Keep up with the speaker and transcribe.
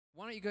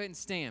don't you go ahead and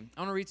stand? I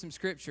want to read some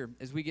scripture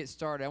as we get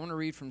started. I want to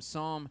read from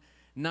Psalm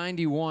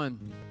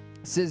 91.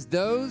 It says,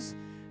 those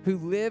who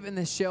live in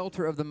the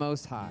shelter of the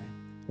Most High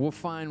will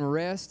find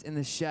rest in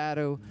the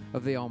shadow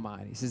of the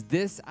Almighty. It says,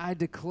 this I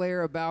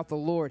declare about the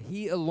Lord.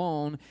 He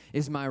alone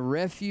is my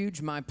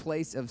refuge, my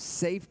place of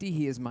safety.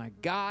 He is my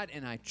God,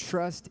 and I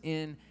trust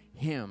in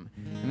Him.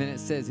 And then it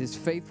says, his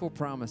faithful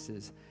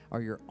promises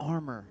are your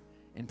armor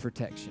and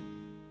protection.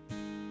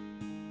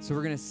 So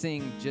we're going to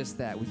sing just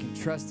that. We can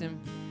trust Him,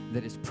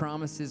 that His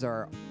promises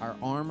are our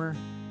armor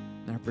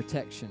and our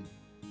protection.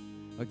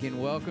 Again,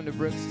 welcome to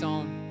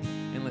Brookstone,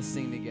 and let's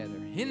sing together.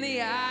 In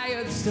the eye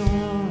of the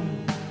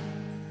storm,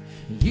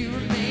 you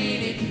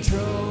remain in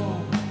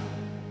control.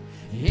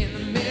 In the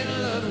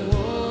middle of the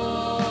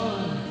war,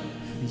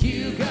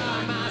 you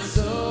guard my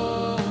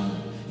soul.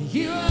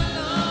 You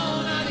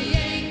alone are the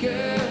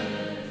anchor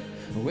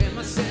when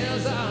my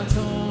sails are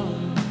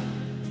torn.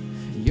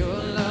 Your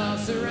love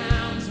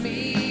surrounds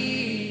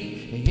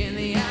me in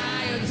the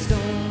eye of the storm.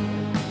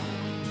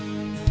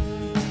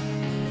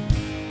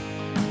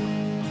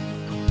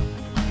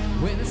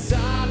 When the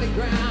solid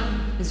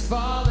ground is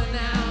falling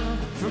out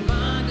from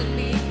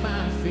underneath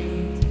my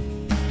feet,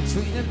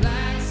 between the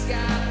black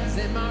skies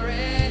and my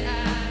red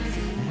eyes,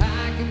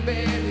 I can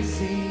barely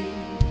see.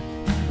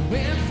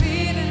 When I'm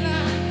feeling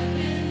like I've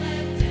been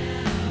let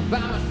down by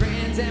my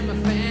friends and my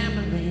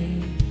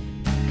family,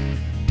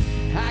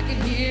 I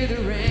can hear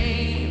the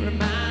rain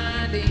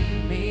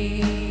reminding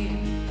me.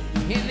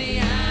 In the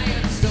eye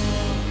of the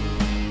storm,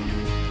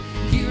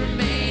 you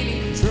remain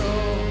in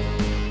control.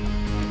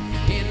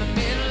 In the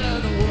middle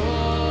of the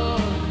war,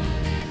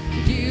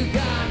 you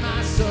guard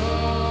my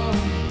soul.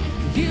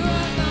 You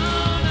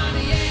alone are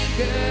the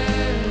anchor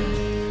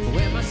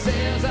when my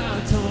sails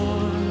are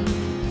torn.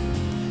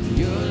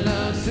 Your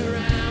love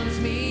surrounds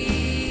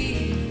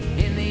me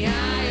in the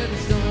eye of the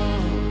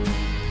storm.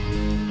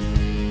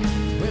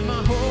 When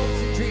my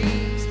hopes and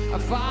dreams are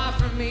far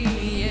from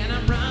me and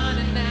I'm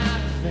running out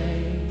of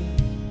faith,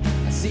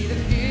 I see the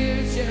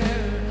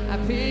future I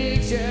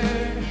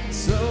pictured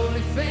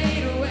slowly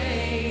fade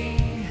away.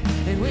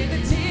 And when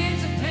the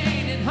tears of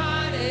pain and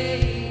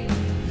heartache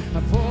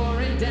are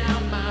pouring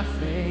down my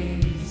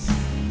face,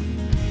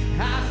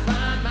 I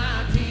find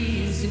my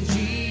peace in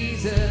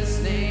Jesus'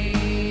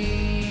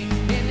 name.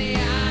 In the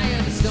eye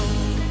of the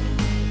storm,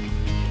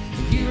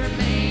 you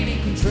remain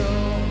in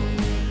control.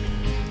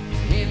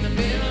 In the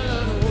middle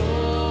of the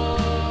war,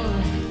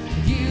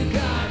 you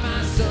guard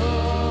my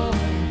soul.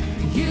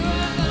 You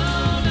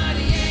alone are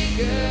the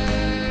anchor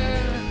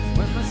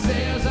when my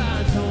sails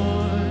are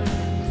torn.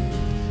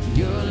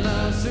 Your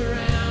love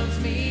surrounds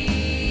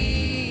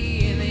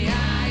me in the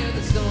eye of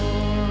the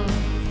storm.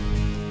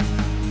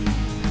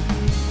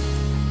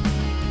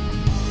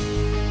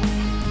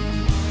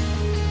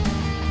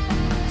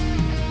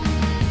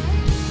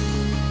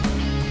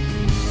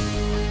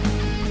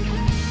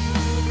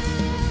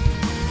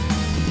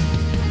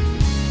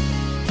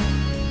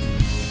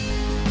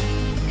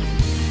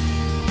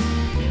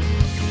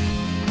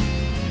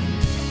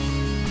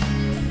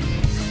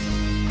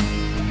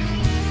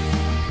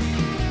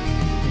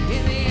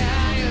 In the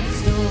eye of the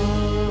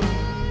storm,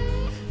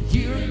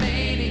 you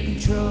remain in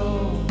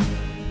control.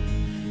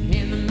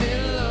 In the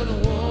middle of the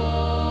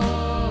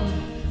war,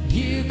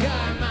 you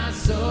guard my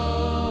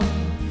soul.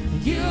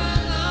 You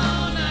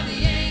alone are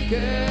the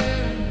anchor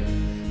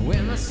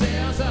when my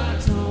sails are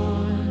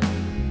torn.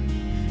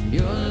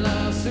 Your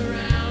love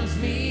surrounds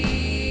me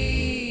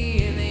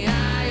in the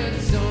eye of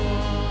the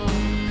storm.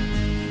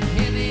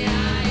 In the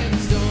eye of the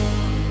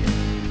storm,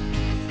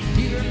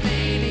 you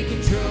remain in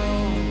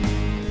control.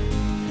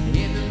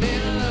 In the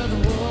middle of the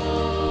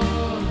war,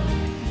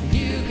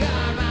 you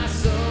guard my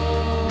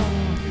soul.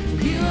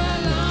 You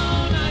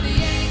alone are the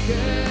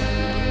anchor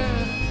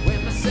when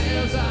my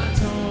sails are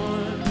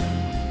torn.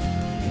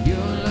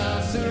 Your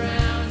love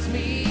surrounds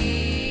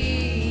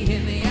me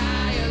in the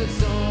eye of the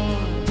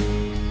storm.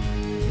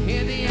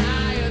 In the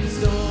eye of the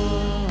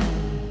storm,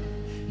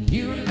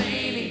 you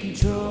remain in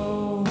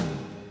control.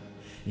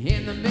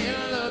 In the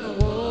middle of the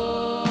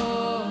war,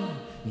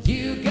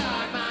 you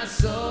guard my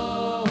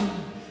soul.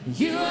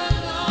 You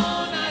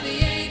alone are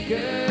the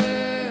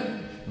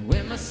anchor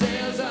when my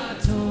sails are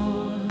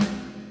torn.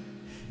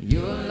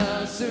 Your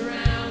love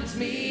surrounds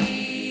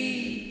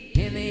me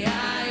in the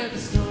eye of the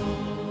storm.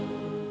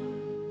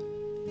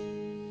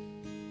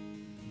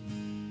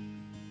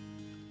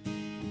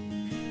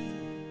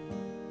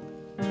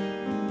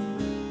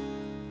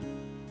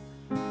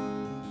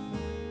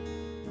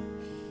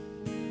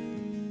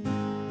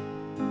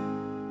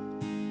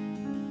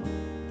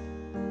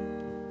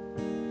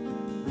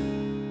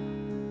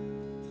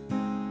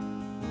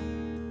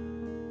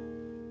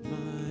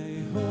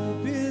 My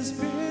hope is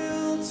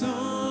built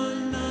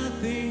on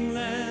nothing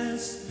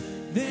less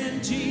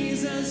than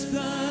Jesus'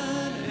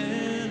 blood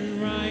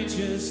and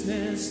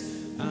righteousness.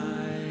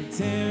 I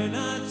dare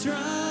not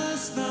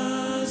trust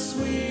the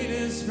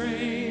sweetest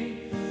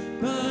frame,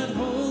 but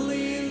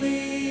wholly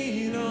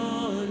lean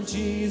on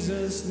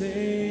Jesus'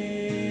 name.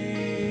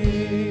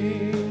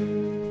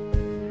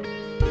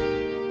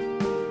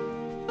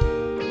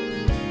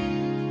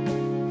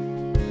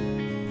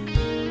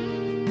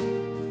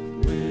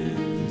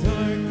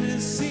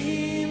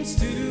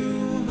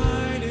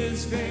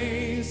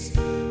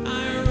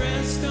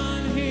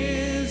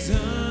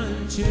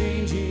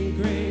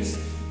 grace.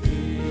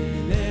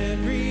 In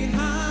every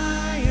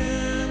high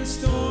and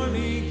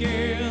stormy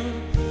gale,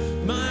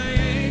 my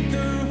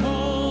anchor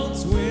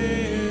holds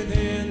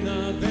within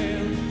the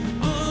veil.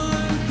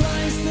 On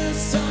Christ the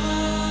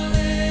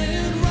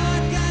solid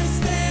rock I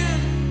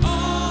stand.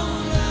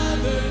 All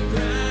other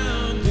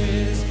ground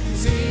is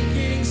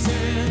sinking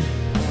sand.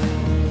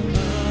 All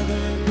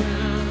other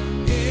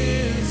ground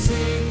is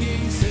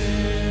sinking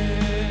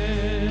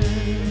sand.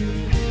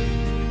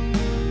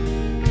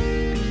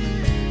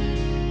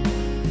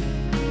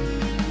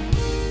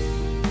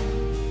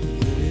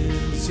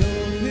 His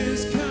oath,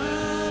 His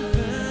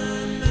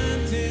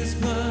covenant, His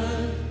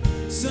blood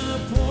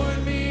support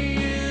me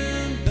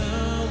in the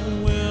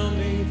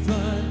whelming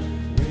flood.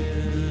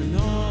 When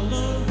all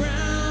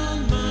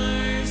around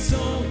my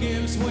soul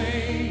gives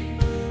way,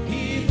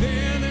 He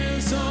then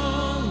is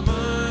all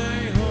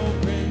my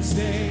hope and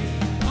stay.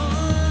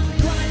 On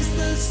Christ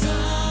the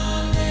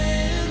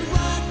solid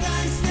rock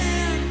I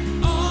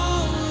stand.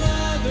 All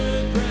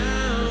other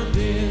ground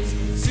is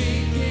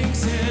sinking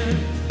sand.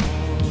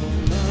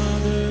 All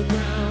other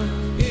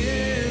ground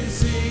is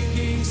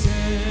sinking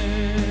sand.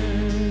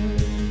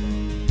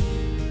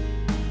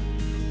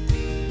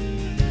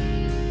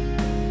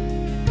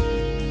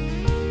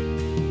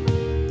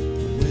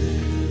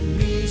 When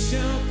He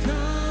shall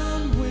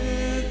come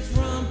with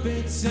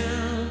trumpet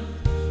sound,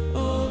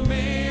 oh,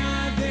 may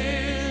I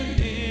then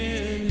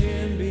in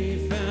Him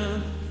be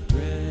found.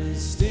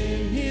 Rest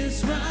in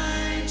His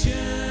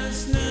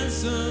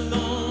righteousness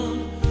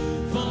alone,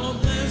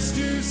 faultless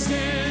to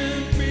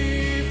stand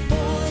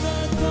before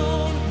the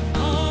throne.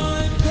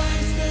 On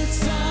Christ the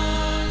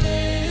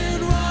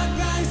solid rock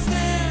I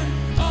stand.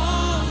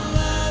 All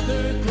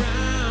other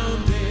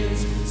ground is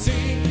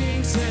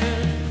sinking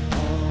sand.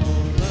 All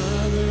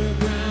other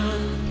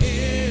ground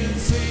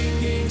is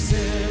sinking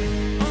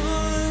sand.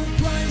 On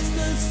Christ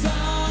the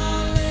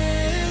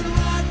solid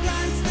rock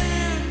I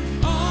stand.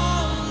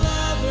 All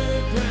other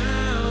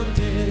ground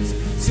is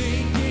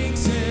sinking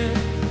sand.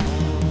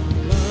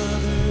 All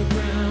other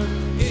ground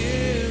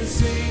is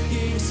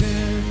sinking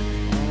sand.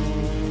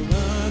 All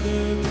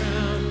other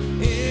ground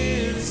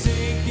is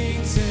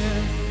sinking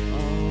sand.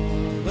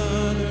 All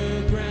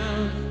other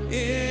ground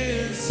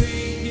is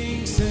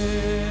sinking sand.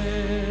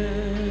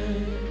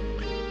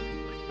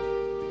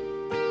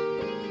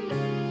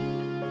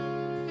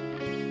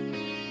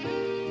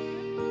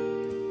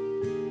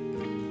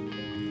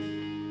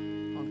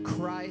 On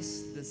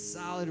Christ, the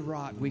solid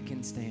rock, we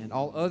can stand.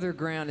 All other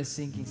ground is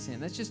sinking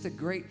sand. That's just a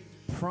great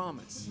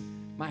promise.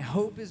 My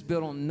hope is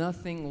built on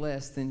nothing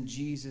less than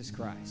Jesus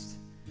Christ.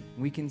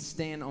 We can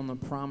stand on the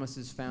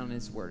promises found in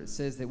His Word. It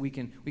says that we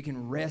can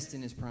rest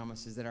in His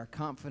promises, that our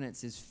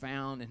confidence is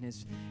found in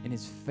His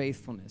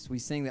faithfulness. We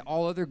sing that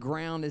all other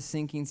ground is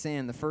sinking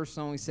sand. The first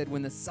song we said,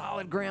 when the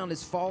solid ground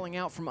is falling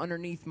out from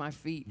underneath my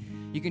feet.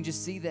 You can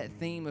just see that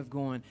theme of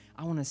going,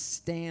 I want to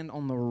stand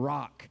on the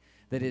rock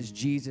that is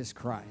Jesus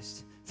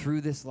Christ.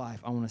 Through this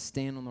life, I want to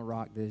stand on the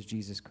rock that is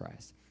Jesus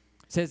Christ.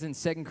 It says in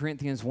 2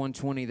 Corinthians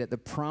 1:20 that the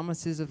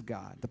promises of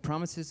God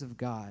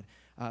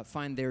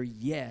find their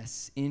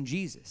yes in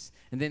Jesus.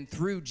 And then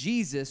through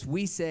Jesus,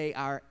 we say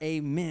our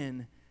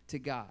amen to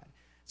God.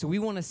 So we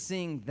want to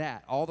sing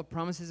that. All the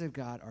promises of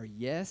God are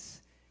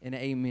yes and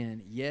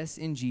amen. Yes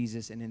in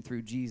Jesus, and then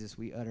through Jesus,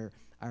 we utter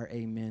our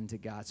amen to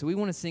God. So we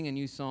want to sing a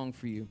new song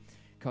for you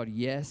called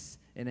Yes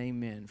and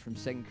Amen from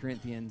 2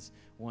 Corinthians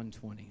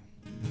 1:20.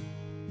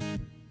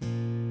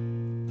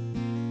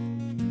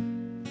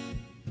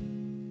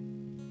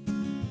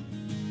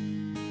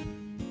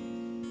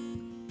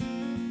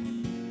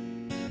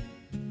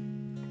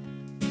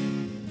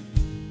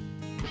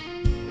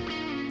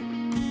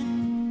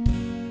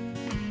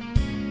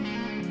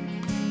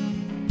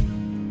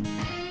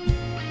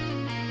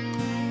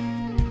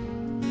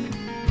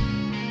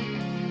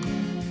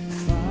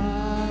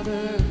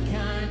 Father,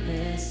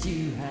 kindness,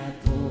 you have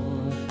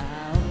poured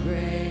out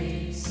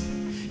grace.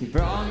 You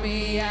brought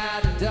me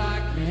out of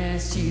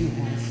darkness, you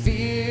have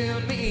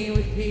filled me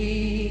with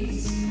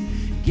peace.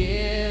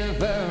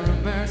 Giver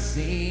of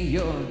mercy,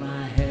 you're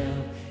my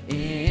help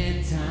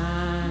in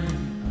time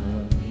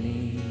of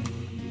need.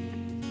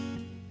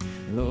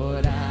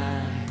 Lord,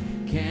 I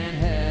can't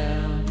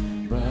help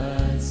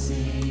but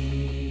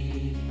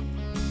sing.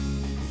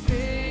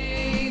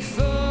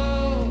 Faithful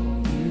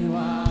you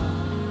are,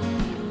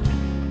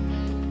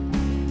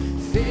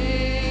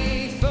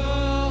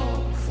 faithful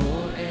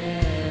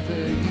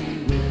forever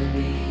you will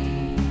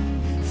be.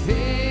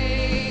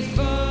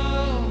 Faithful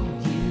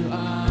you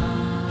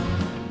are,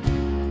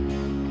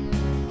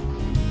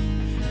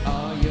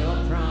 all your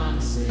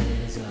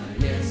promises are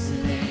yes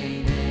and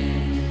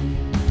amen.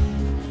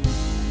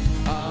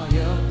 All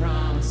your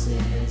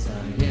promises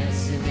are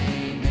yes and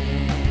amen.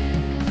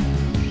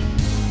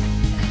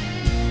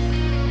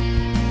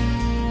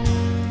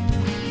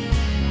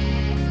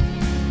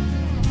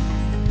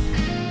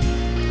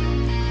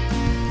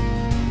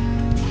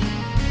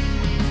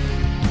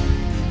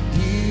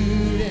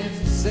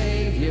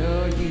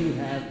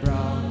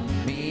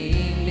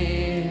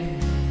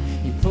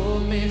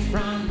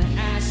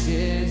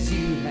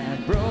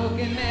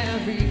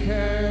 every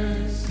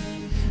curse.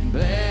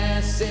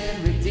 Blessed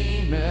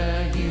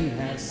Redeemer, you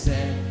have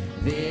set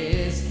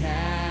this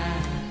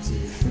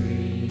captive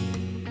free.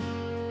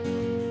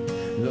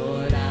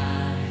 Lord,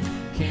 I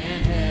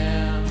can't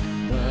help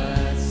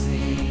but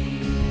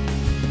sing.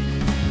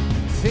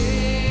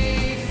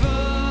 Faithful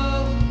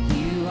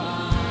you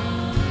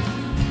are,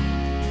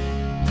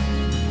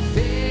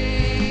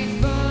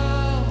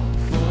 faithful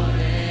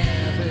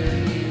forever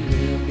you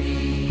will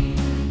be.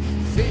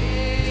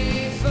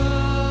 Faithful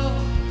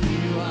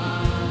you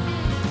are,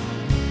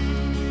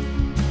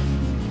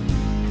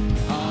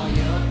 all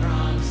your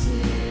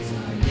promises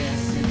are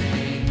yes and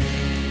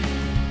amen.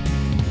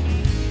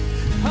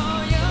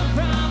 All your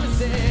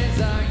promises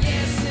are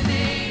yes and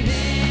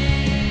amen.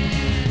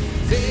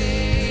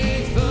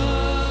 Faithful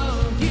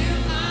you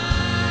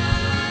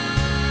are,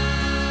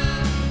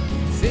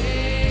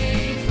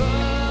 faithful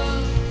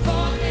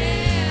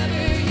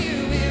forever you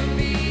will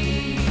be.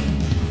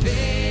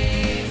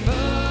 Faithful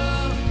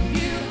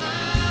you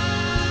are,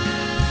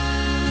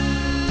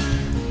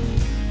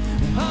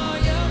 all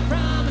your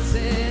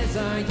promises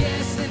are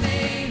yes and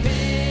amen.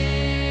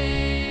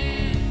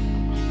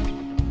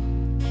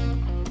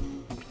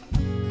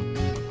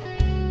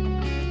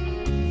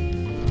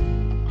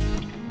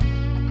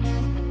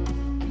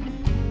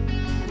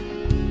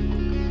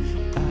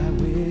 I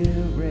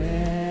will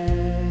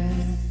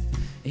rest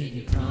in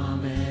your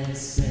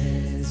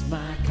promises.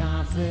 My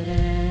confidence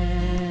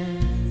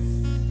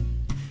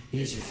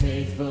is your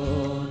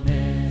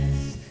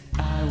faithfulness.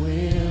 I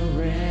will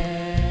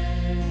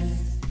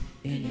rest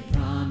in your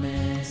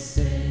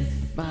promises.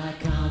 My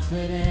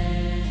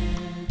confidence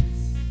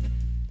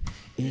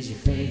is your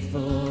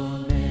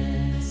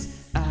faithfulness.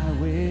 I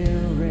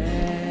will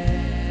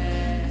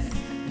rest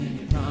in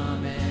your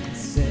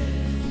promises.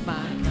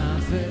 My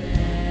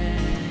confidence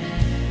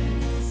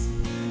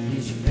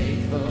is your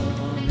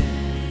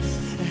faithfulness.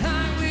 I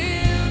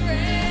will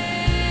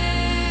rest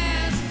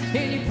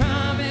in your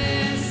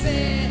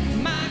promises.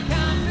 My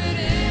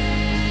confidence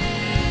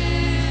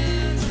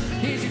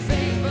is your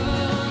faithfulness.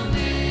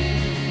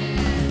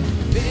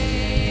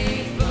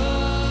 Faithful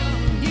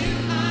you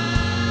are,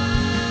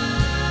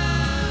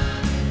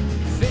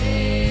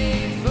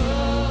 faithful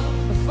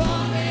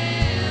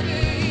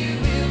forever you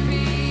will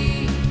be.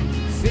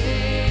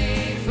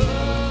 Faithful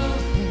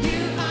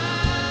you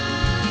are,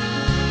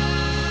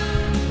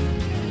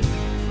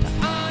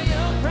 all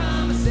your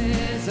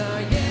promises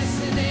are yes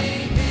and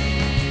amen.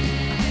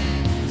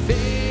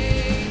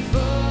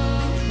 Faithful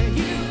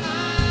you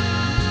are,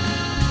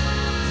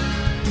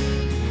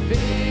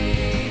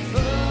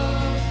 faithful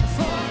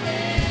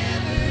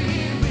forever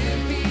you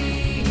will be.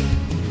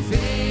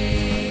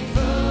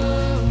 Faithful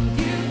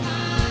you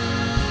are,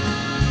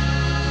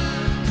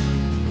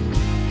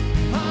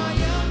 all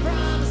your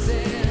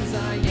promises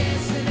are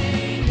yes and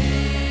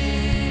amen.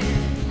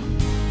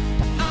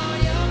 All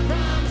your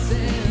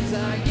promises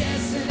are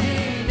yes and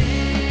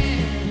amen.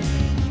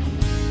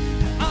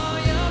 All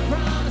your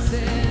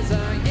promises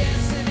are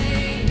yes and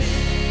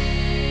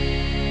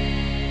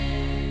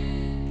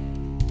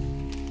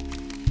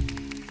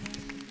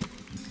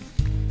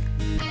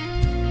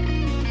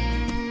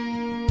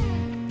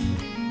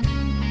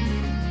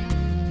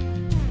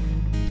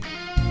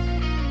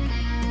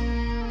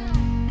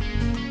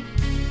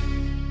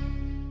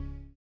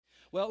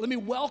Well, let me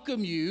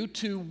welcome you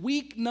to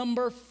week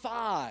number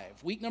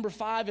 5. Week number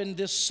 5 in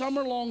this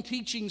summer-long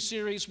teaching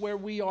series where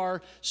we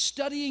are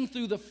studying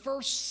through the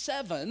first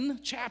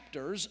 7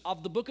 chapters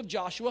of the book of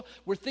Joshua.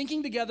 We're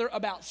thinking together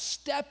about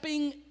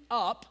stepping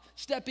up,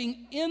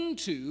 stepping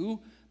into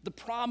the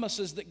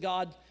promises that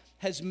God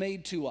has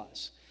made to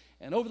us.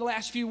 And over the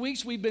last few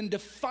weeks, we've been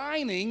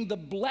defining the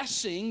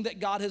blessing that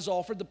God has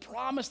offered, the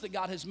promise that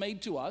God has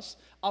made to us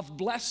of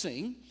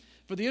blessing.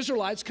 For the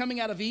Israelites coming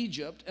out of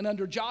Egypt and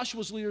under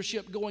Joshua's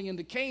leadership going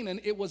into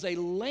Canaan, it was a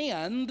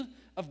land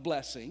of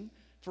blessing.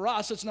 For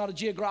us, it's not a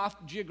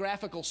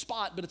geographical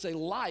spot, but it's a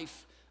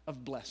life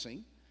of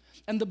blessing.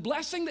 And the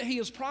blessing that he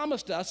has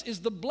promised us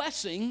is the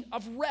blessing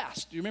of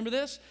rest. Do you remember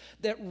this?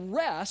 That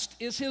rest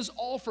is his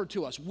offer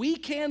to us. We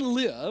can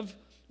live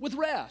with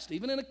rest,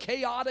 even in a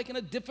chaotic and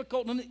a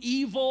difficult and an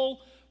evil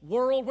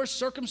world where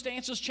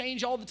circumstances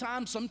change all the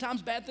time.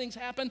 Sometimes bad things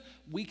happen.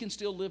 We can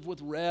still live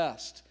with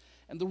rest.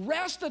 And the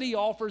rest that he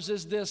offers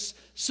is this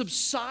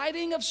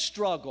subsiding of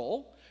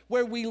struggle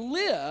where we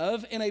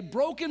live in a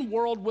broken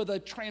world with a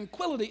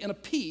tranquility and a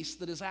peace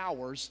that is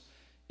ours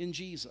in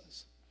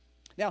Jesus.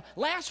 Now,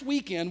 last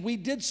weekend, we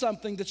did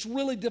something that's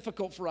really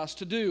difficult for us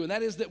to do, and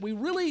that is that we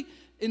really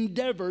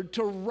endeavored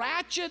to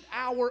ratchet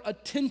our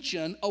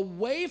attention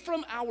away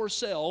from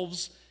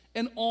ourselves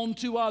and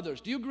onto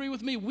others. Do you agree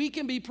with me? We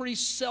can be pretty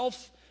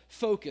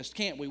self-focused,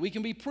 can't we? We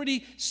can be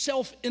pretty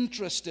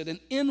self-interested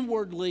and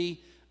inwardly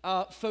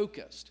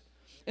focused.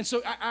 And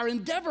so our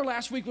endeavor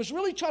last week was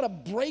really try to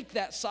break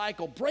that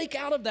cycle, break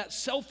out of that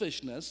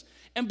selfishness,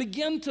 and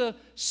begin to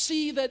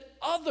see that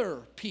other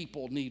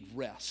people need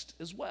rest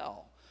as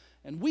well.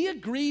 And we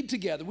agreed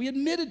together, we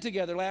admitted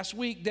together last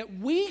week that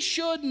we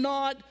should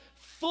not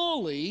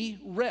fully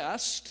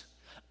rest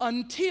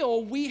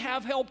until we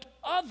have helped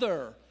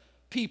other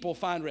people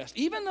find rest.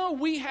 Even though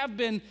we have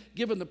been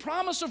given the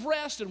promise of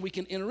rest and we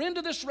can enter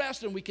into this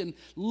rest and we can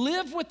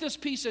live with this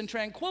peace and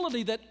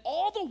tranquility, that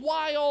all the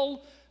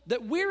while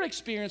that we're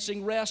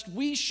experiencing rest,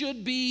 we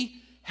should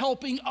be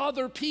helping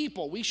other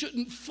people. We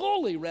shouldn't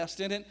fully rest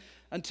in it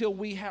until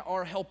we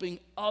are helping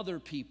other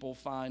people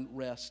find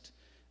rest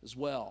as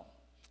well.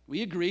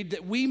 We agreed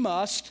that we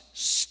must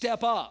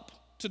step up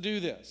to do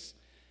this.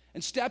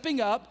 And stepping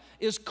up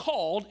is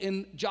called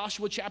in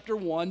Joshua chapter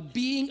 1,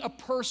 being a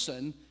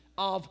person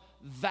of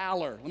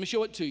valor. Let me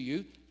show it to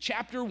you.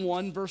 Chapter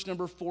 1, verse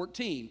number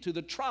 14. To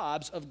the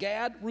tribes of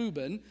Gad,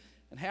 Reuben,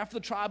 and half the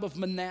tribe of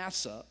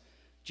Manasseh,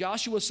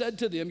 Joshua said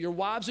to them, your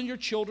wives and your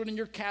children and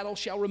your cattle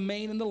shall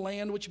remain in the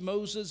land which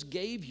Moses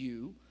gave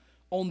you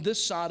on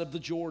this side of the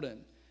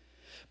Jordan.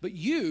 But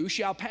you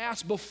shall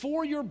pass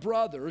before your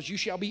brothers, you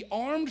shall be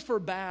armed for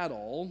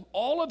battle,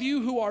 all of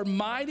you who are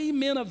mighty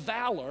men of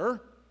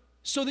valor,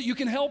 so that you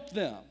can help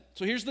them.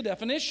 So here's the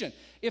definition.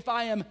 If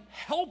I am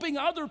helping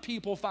other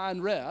people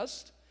find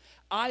rest,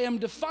 I am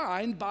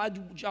defined by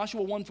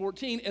Joshua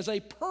 1:14 as a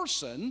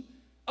person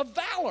of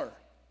valor.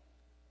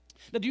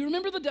 Now, do you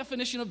remember the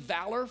definition of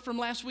valor from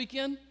last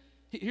weekend?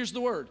 Here's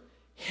the word,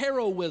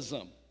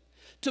 heroism.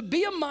 To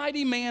be a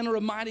mighty man or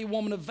a mighty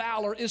woman of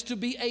valor is to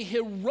be a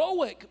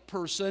heroic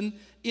person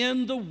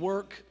in the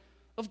work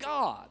of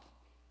God.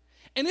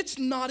 And it's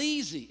not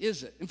easy,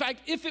 is it? In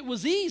fact, if it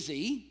was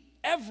easy,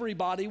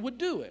 everybody would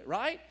do it,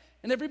 right?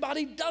 And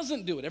everybody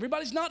doesn't do it.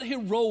 Everybody's not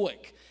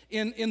heroic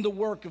in the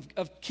work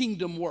of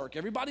kingdom work.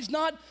 Everybody's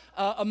not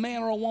a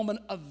man or a woman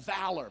of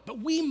valor. But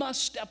we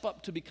must step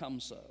up to become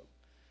so.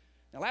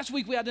 Now, last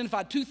week we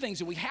identified two things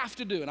that we have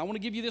to do, and I want to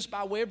give you this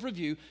by way of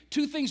review.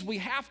 Two things we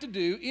have to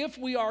do if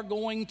we are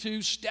going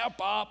to step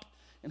up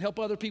and help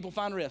other people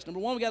find rest. Number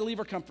one, we got to leave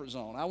our comfort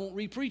zone. I won't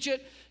re-preach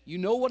it. You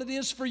know what it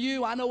is for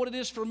you. I know what it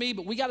is for me,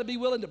 but we got to be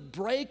willing to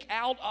break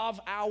out of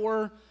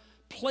our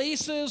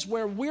places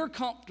where we're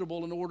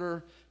comfortable in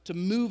order to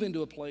move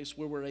into a place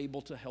where we're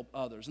able to help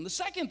others. And the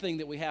second thing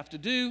that we have to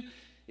do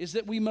is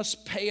that we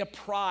must pay a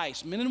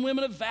price. Men and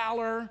women of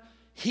valor,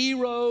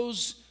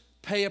 heroes,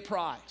 pay a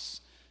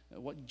price.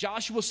 What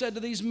Joshua said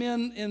to these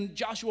men in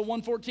Joshua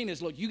 1:14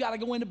 is, look, you got to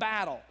go into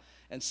battle.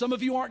 And some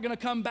of you aren't going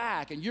to come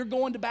back. And you're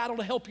going to battle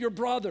to help your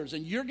brothers.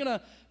 And you're going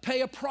to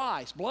pay a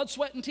price, blood,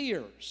 sweat, and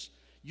tears.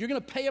 You're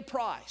going to pay a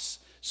price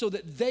so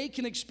that they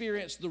can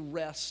experience the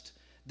rest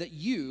that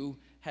you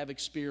have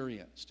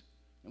experienced.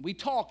 And we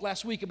talked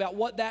last week about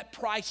what that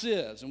price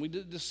is. And we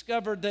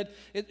discovered that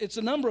it's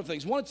a number of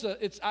things. One,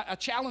 I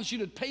challenge you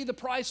to pay the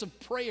price of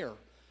prayer.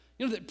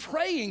 You know, that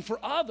praying for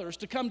others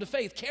to come to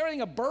faith,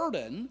 carrying a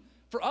burden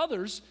for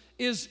others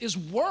is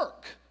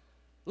work.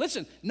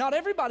 Listen, not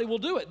everybody will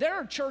do it. There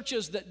are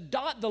churches that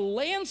dot the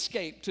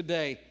landscape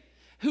today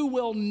who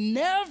will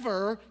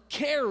never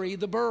carry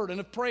the burden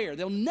of prayer.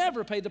 They'll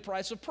never pay the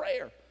price of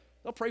prayer.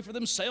 They'll pray for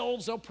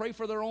themselves. They'll pray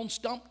for their own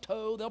stump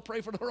toe. They'll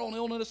pray for their own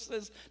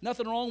illnesses.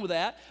 Nothing wrong with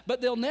that.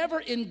 But they'll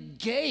never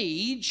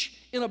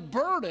engage in a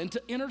burden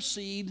to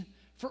intercede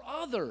for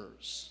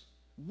others.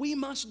 We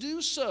must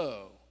do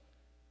so.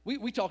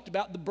 We talked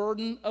about the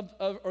burden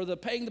or the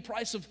paying the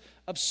price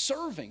of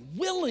serving,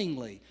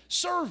 willingly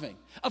serving,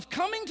 of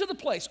coming to the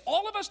place.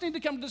 All of us need to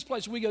come to this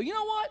place where we go, you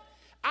know what?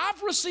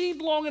 I've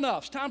received long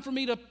enough. It's time for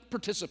me to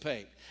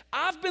participate.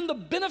 I've been the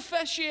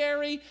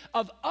beneficiary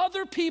of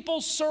other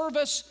people's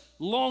service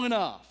long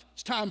enough.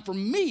 It's time for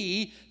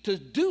me to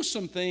do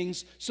some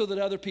things so that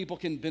other people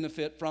can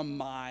benefit from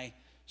my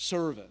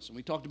service. And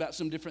we talked about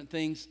some different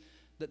things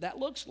that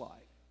looks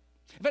like.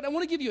 In fact, I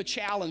want to give you a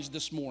challenge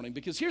this morning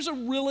because here's a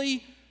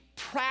really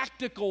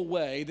practical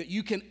way that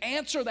you can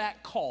answer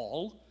that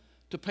call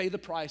to pay the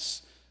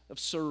price of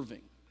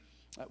serving.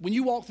 When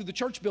you walk through the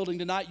church building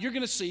tonight, you're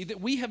going to see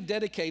that we have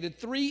dedicated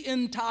 3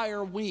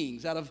 entire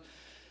wings out of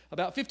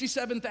about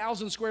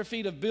 57,000 square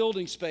feet of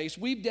building space.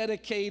 We've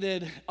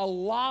dedicated a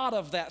lot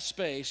of that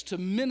space to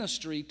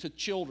ministry to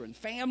children,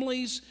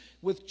 families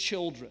with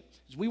children.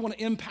 We want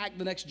to impact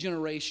the next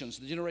generations,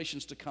 the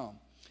generations to come.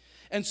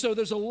 And so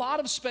there's a lot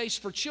of space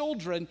for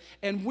children,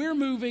 and we're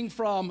moving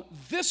from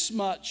this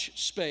much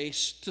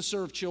space to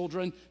serve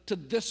children to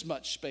this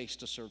much space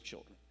to serve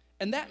children.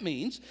 And that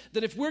means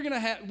that if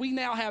we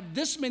now have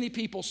this many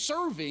people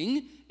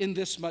serving in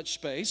this much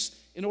space,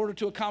 in order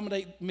to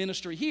accommodate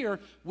ministry here,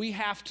 we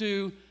have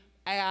to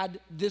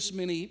add this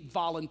many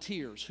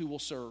volunteers who will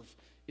serve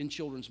in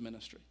children's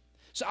ministry.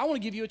 So I want to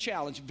give you a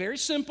challenge, very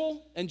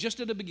simple and just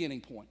at a beginning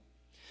point.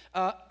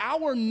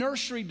 Our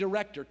nursery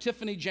director,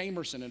 Tiffany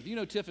Jamerson, and if you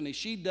know Tiffany,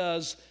 she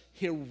does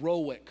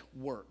heroic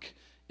work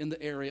in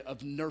the area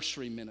of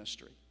nursery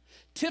ministry.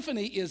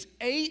 Tiffany is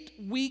 8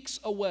 weeks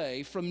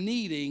away from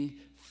needing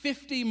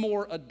 50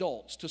 more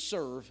adults to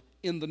serve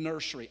in the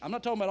nursery. I'm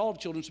not talking about all of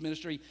children's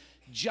ministry,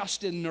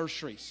 just in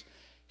nurseries.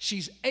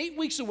 She's 8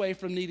 weeks away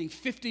from needing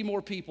 50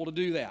 more people to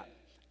do that.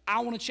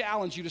 I want to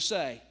challenge you to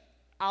say,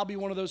 I'll be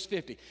one of those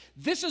 50.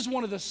 This is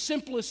one of the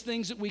simplest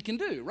things that we can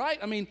do, right?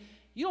 I mean,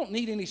 you don't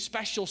need any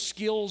special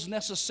skills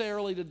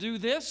necessarily to do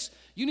this.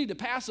 You need to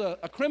pass a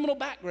criminal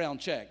background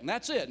check, and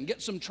that's it. And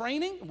get some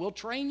training, we'll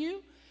train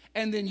you.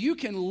 And then you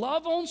can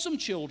love on some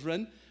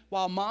children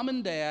while mom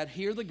and dad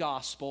hear the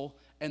gospel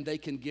and they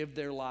can give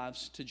their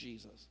lives to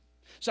Jesus.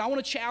 So I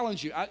want to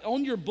challenge you.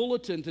 On your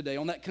bulletin today,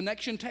 on that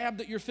connection tab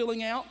that you're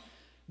filling out,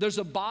 there's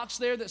a box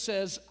there that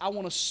says, I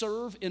want to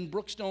serve in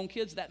Brookstone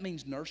Kids. That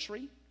means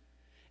nursery.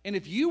 And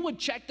if you would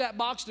check that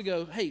box to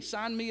go, hey,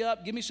 sign me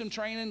up, give me some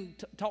training,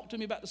 talk to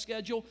me about the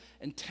schedule,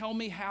 and tell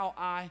me how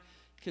I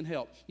can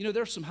help. You know,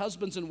 there's some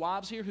husbands and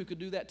wives here who could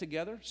do that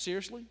together,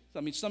 seriously.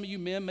 I mean, some of you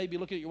men may be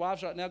looking at your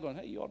wives right now going,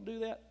 hey, you ought to do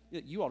that.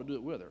 Yeah, you ought to do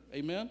it with her,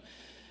 amen?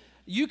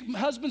 You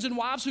husbands and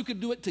wives who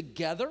could do it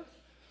together.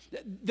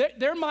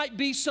 There might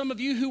be some of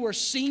you who are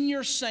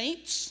senior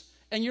saints,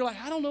 and you're like,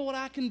 I don't know what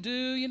I can do,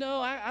 you know,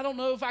 I don't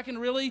know if I can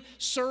really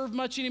serve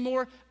much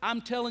anymore.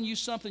 I'm telling you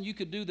something you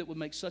could do that would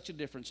make such a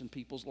difference in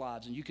people's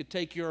lives. And you could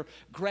take your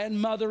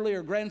grandmotherly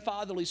or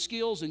grandfatherly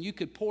skills and you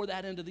could pour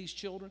that into these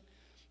children.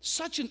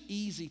 Such an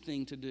easy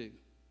thing to do.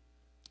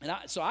 And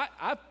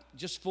I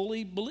just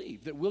fully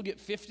believe that we'll get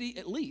 50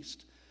 at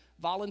least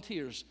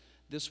volunteers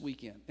this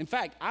weekend. In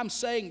fact, I'm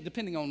saying,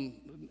 depending on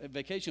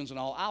vacations and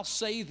all, I'll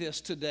say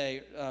this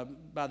today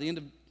by the end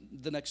of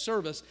the next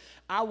service.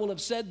 I will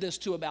have said this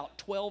to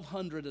about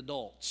 1,200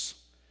 adults.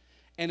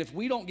 And if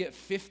we don't get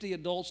 50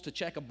 adults to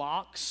check a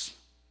box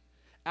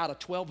out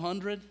of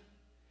 1,200,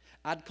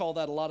 I'd call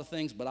that a lot of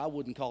things, but I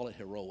wouldn't call it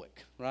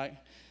heroic, right?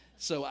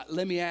 So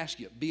let me ask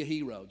you, be a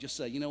hero. Just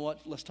say, you know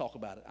what, let's talk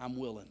about it. I'm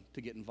willing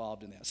to get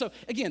involved in that. So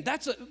again,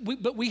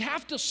 but we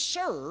have to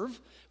serve.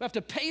 We have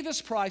to pay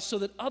this price so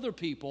that other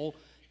people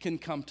can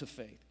come to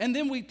faith. And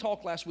then we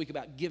talked last week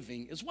about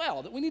giving as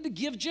well, that we need to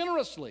give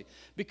generously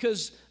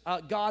because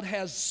God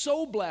has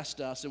so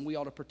blessed us and we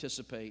ought to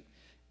participate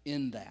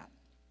in that.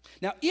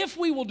 Now, if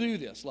we will do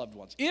this, loved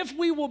ones, if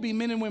we will be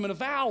men and women of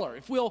valor,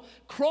 if we'll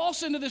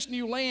cross into this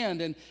new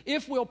land, and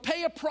if we'll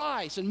pay a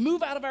price and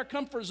move out of our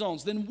comfort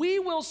zones, then we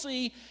will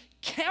see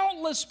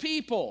countless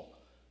people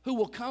who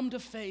will come to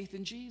faith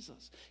in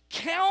Jesus.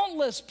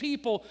 Countless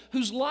people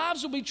whose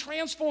lives will be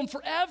transformed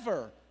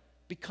forever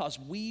because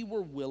we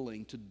were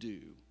willing to do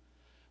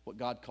what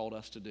God called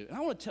us to do. And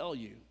I want to tell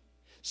you,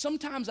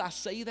 sometimes I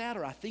say that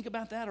or I think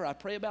about that or I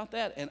pray about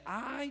that, and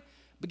I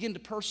begin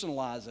to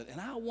personalize it, and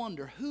I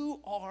wonder,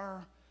 who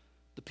are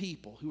the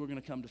people who are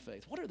going to come to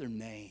faith? What are their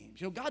names?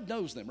 You know, God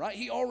knows them, right?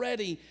 He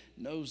already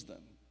knows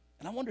them,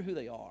 and I wonder who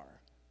they are.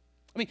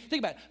 I mean,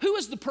 think about it. Who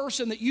is the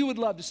person that you would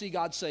love to see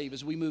God save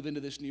as we move into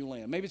this new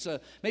land?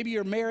 Maybe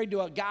you're married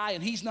to a guy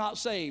and he's not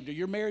saved, or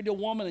you're married to a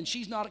woman and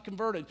she's not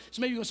converted.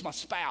 So maybe it's my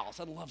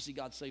spouse. I'd love to see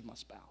God save my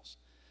spouse.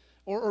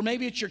 Or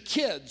maybe it's your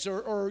kids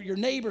or your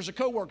neighbors or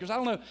coworkers. I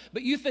don't know.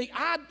 But you think,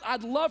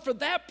 I'd love for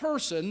that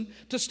person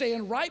to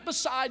stand right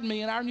beside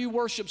me in our new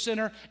worship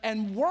center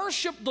and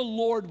worship the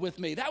Lord with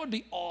me. That would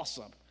be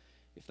awesome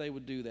if they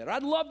would do that. Or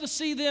I'd love to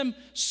see them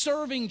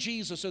serving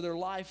Jesus or their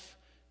life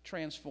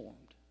transformed.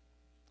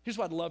 Here's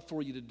what I'd love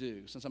for you to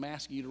do, since I'm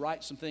asking you to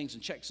write some things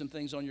and check some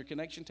things on your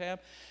connection tab.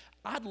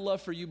 I'd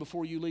love for you,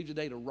 before you leave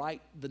today, to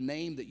write the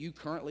name that you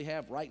currently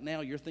have right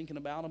now. You're thinking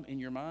about them in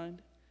your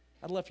mind.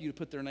 I'd love for you to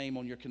put their name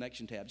on your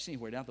connection tab. You see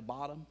anywhere down at the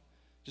bottom?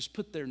 Just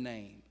put their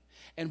name.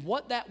 And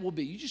what that will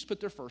be, you just put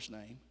their first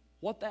name.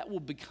 What that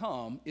will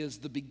become is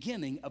the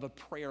beginning of a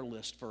prayer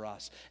list for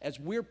us as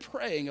we're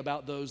praying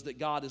about those that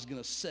God is going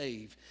to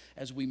save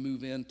as we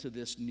move into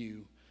this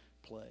new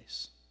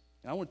place.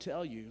 And I want to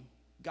tell you,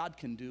 God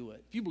can do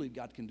it. If you believe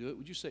God can do it,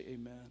 would you say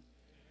amen?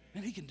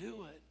 Man, he can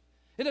do it.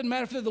 It doesn't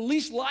matter if they're the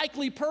least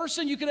likely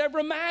person you could ever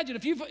imagine.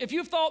 If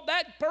you've thought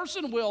that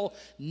person will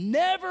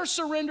never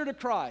surrender to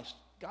Christ,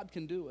 God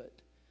can do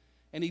it.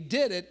 And he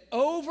did it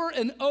over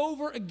and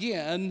over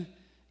again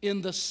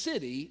in the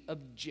city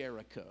of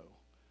Jericho.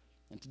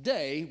 And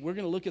today, we're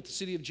going to look at the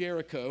city of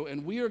Jericho,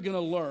 and we are going to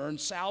learn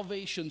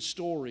salvation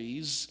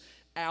stories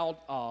out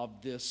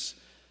of this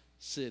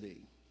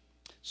city.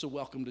 So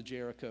welcome to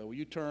Jericho. Will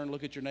you turn,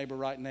 look at your neighbor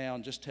right now,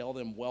 and just tell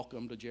them,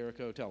 welcome to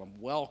Jericho. Tell them,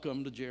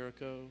 welcome to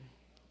Jericho.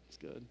 It's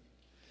good.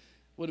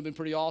 Would have been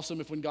pretty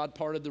awesome if when God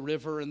parted the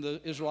river and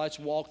the Israelites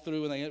walked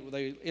through and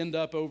they end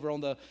up over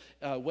on the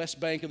west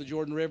bank of the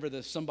Jordan River,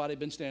 that somebody had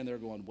been standing there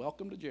going,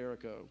 welcome to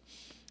Jericho.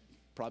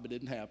 Probably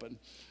didn't happen.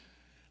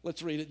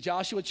 Let's read it.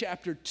 Joshua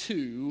chapter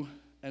 2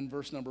 and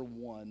verse number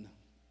 1.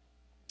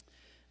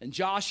 And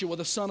Joshua,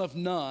 the son of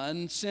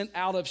Nun, sent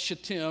out of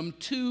Shittim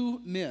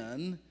 2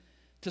 men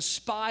to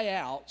spy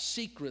out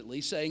secretly,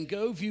 saying,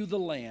 go view the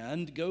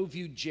land, go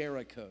view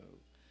Jericho.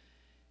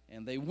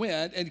 And they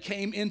went and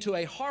came into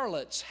a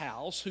harlot's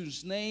house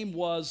whose name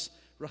was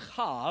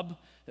Rahab.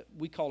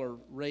 We call her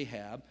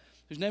Rahab.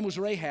 Whose name was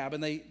Rahab,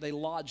 and they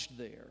lodged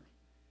there.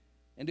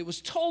 And it was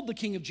told the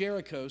king of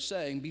Jericho,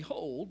 saying,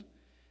 behold,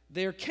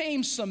 there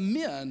came some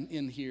men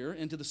in here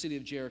into the city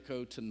of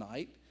Jericho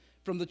tonight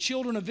from the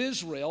children of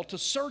Israel to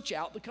search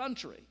out the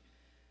country.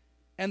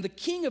 And the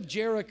king of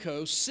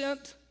Jericho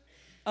sent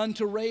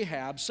unto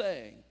Rahab,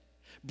 saying,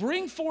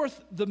 bring forth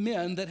the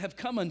men that have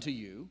come unto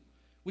you,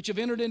 which have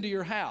entered into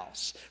your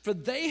house. For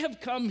they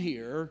have come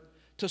here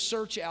to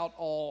search out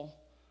all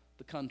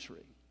the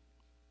country.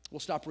 We'll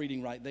stop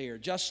reading right there.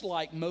 Just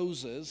like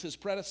Moses, his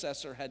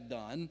predecessor, had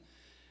done,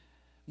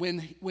 when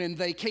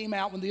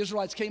the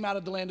Israelites came out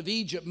of the land of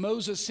Egypt,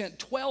 Moses sent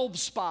 12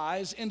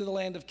 spies into the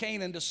land of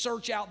Canaan to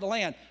search out the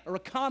land, a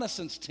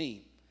reconnaissance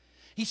team.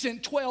 He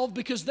sent 12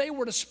 because they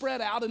were to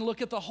spread out and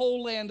look at the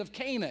whole land of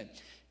Canaan.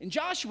 In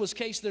Joshua's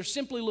case, they're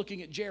simply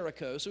looking at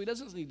Jericho, so he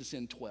doesn't need to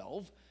send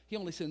 12. He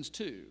only sends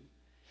 2.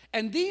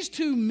 And these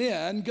 2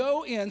 men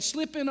go in,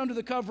 slip in under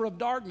the cover of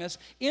darkness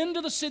into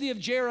the city of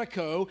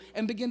Jericho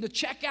and begin to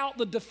check out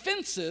the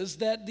defenses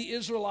that the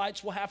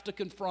Israelites will have to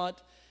confront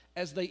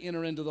as they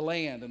enter into the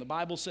land. And the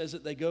Bible says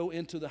that they go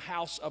into the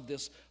house of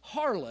this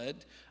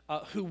harlot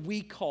who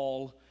we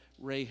call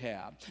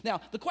Rahab.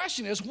 Now, the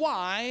question is,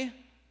 why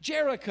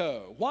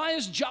Jericho? Why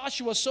is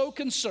Joshua so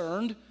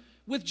concerned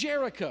with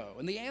Jericho?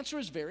 And the answer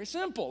is very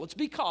simple. It's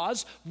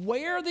because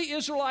where the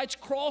Israelites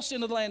cross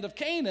into the land of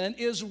Canaan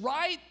is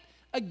right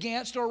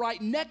against or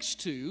right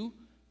next to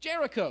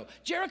Jericho.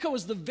 Jericho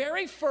is the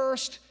very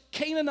first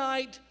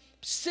Canaanite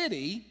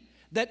city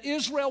that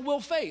Israel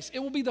will face. It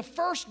will be the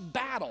first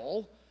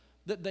battle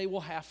that they will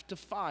have to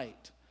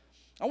fight.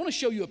 I want to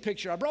show you a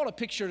picture. I brought a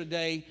picture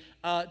today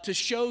to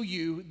show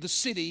you the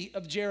city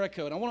of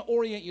Jericho. And I want to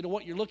orient you to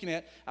what you're looking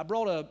at. I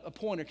brought a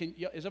pointer. Does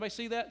everybody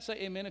see that? Say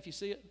amen if you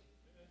see it.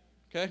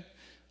 Okay. All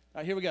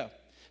right, here we go.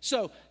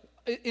 So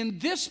in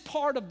this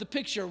part of the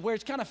picture where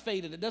it's kind of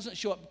faded, it doesn't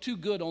show up too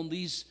good on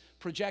these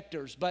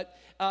projectors, but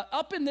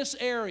up in this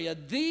area,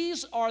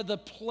 these are the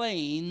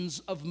plains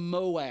of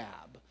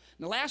Moab.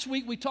 Now, last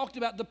week we talked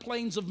about the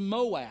plains of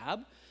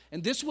Moab,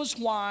 and this was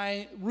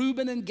why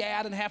Reuben and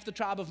Gad and half the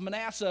tribe of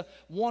Manasseh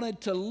wanted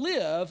to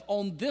live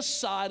on this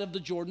side of the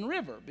Jordan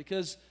River,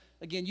 because,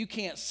 again, you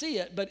can't see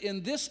it, but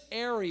in this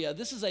area,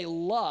 this is a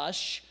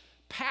lush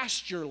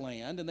pasture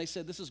land, and they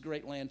said this is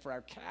great land for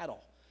our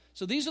cattle.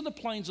 So these are the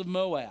plains of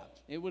Moab.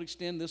 It would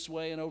extend this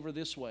way and over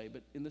this way,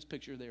 but in this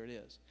picture, there it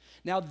is.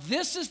 Now,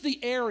 this is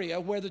the area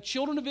where the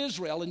children of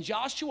Israel in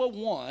Joshua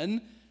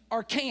 1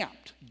 are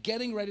camped,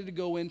 getting ready to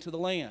go into the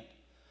land.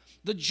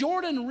 The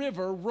Jordan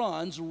River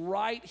runs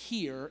right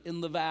here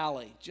in the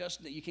valley.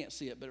 Just, you can't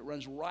see it, but it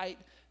runs right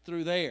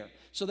through there.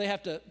 So they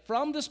have to,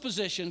 from this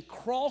position,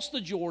 cross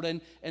the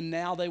Jordan, and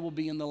now they will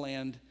be in the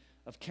land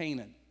of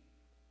Canaan.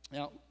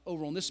 Now,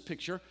 over on this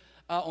picture,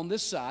 on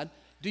this side,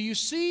 do you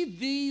see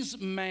these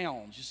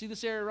mounds? You see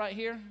this area right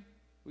here?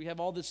 We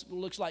have all this,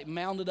 looks like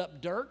mounded up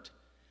dirt.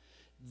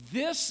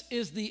 This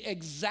is the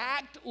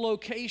exact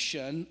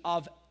location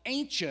of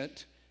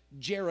ancient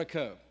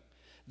Jericho.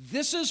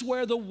 This is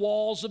where the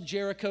walls of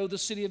Jericho, the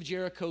city of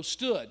Jericho,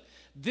 stood.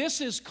 This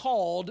is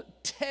called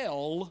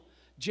Tel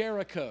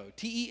Jericho,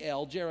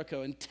 T-E-L,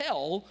 Jericho. And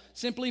Tel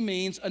simply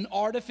means an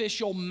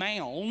artificial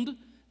mound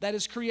that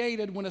is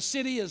created when a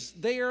city is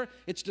there,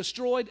 it's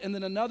destroyed, and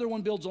then another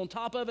one builds on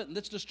top of it, and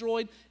it's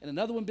destroyed, and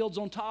another one builds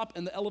on top,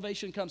 and the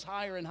elevation comes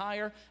higher and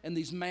higher, and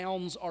these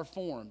mounds are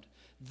formed.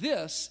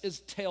 This is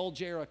Tel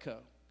Jericho.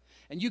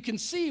 And you can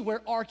see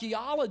where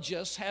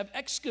archaeologists have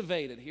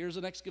excavated. Here's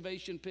an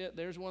excavation pit.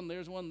 There's one,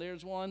 there's one,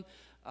 there's one.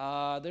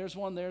 There's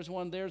one, there's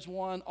one, there's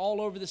one.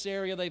 All over this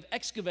area, they've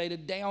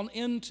excavated down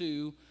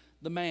into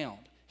the mound.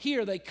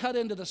 Here, they cut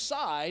into the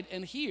side,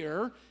 and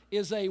here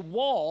is a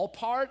wall,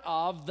 part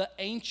of the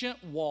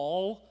ancient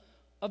wall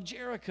of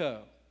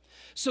Jericho.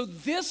 So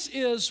this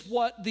is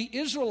what the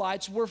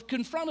Israelites were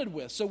confronted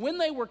with. So when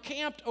they were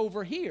camped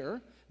over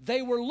here,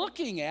 they were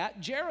looking at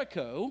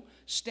Jericho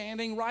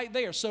standing right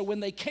there. So when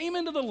they came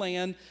into the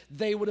land,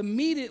 they would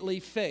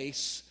immediately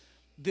face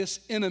this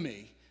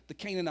enemy, the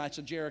Canaanites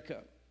of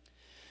Jericho.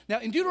 Now,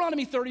 in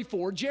Deuteronomy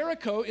 34,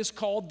 Jericho is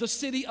called the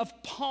city of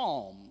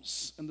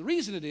palms. And the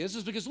reason it is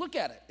because look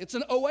at it. It's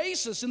an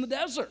oasis in the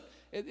desert.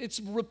 It's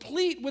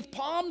replete with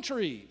palm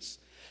trees.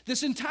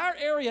 This entire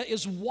area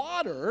is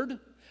watered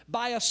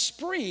by a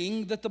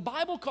spring that the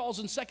Bible calls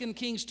in 2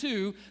 Kings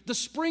 2, the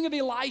spring of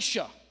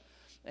Elisha.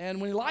 And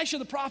when Elisha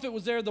the prophet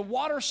was there, the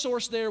water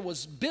source there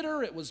was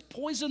bitter. It was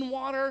poison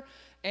water.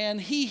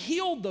 And he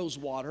healed those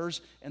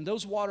waters. And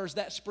those waters,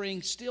 that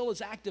spring still is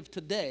active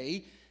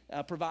today,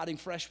 providing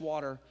fresh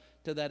water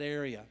to that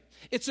area.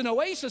 It's an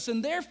oasis,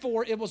 and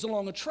therefore it was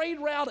along a trade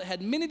route. It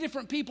had many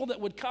different people that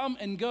would come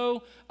and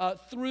go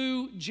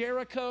through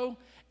Jericho.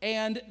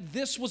 And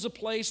this was a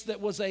place that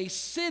was a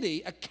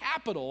city, a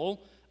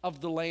capital of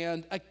the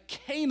land, a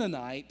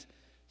Canaanite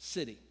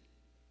city.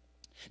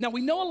 Now,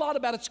 we know a lot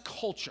about its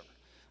culture.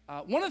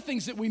 One of the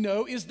things that we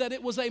know is that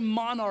it was a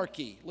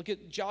monarchy. Look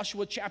at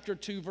Joshua chapter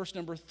 2, verse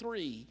number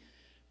 3,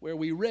 where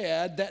we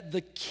read that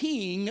the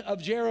king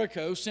of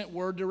Jericho sent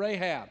word to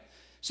Rahab.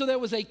 So there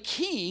was a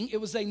king, it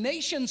was a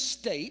nation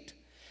state.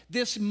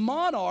 This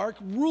monarch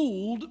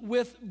ruled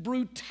with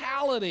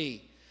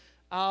brutality.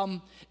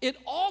 It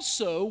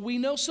also, we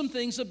know some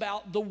things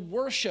about the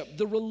worship,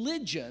 the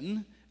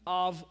religion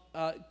of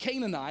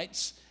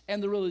Canaanites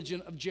and the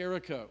religion of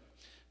Jericho.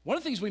 One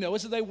of the things we know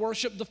is that they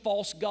worship the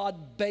false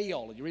god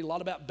Baal. You read a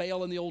lot about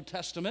Baal in the Old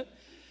Testament.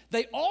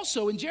 They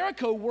also, in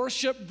Jericho,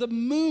 worship the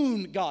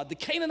moon god, the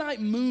Canaanite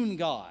moon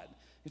god.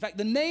 In fact,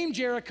 the name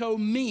Jericho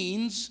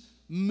means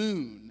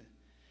moon.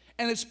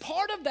 And as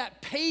part of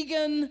that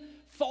pagan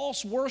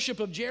false worship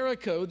of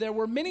Jericho, there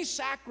were many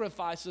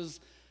sacrifices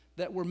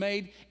that were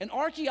made, and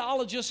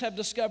archaeologists have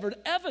discovered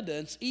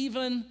evidence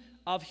even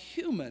of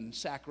human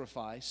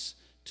sacrifice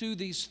to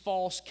these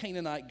false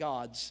Canaanite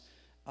gods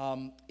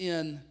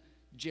in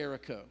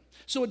Jericho.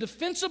 So a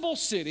defensible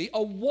city,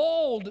 a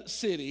walled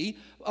city,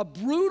 a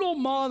brutal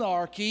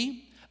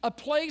monarchy, a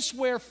place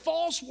where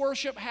false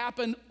worship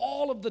happened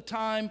all of the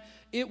time.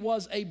 It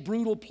was a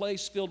brutal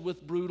place filled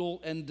with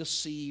brutal and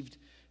deceived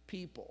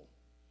people.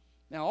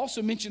 Now, I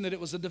also mentioned that it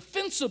was a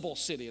defensible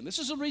city, and this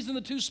is the reason the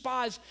two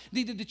spies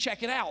needed to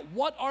check it out.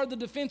 What are the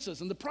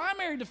defenses? And the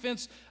primary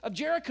defense of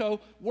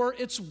Jericho were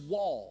its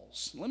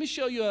walls. Let me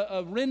show you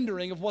a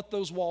rendering of what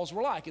those walls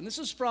were like. And this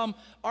is from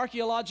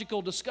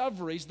archaeological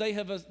discoveries. They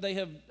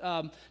have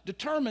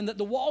determined that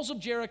the walls of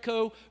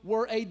Jericho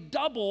were a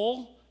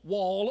double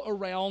wall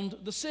around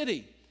the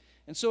city.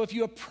 And so if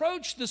you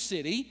approach the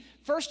city,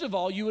 first of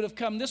all, you would have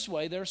come this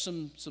way. There's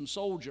some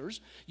soldiers.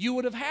 You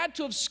would have had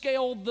to have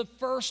scaled the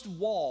first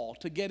wall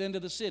to get into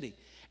the city.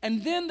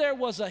 And then there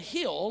was a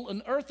hill,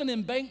 an earthen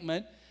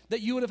embankment,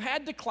 that you would have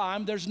had to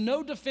climb. There's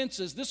no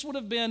defenses. This would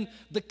have been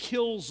the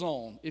kill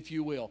zone, if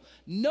you will.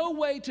 No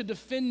way to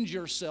defend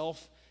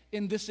yourself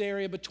in this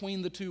area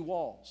between the two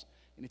walls.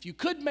 And if you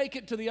could make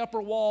it to the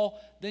upper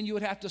wall, then you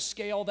would have to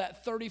scale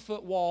that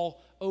 30-foot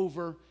wall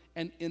over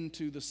and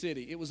into the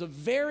city. It was a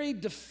very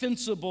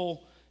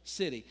defensible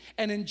city.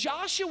 And in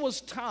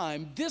Joshua's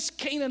time, this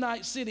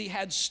Canaanite city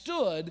had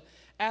stood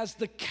as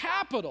the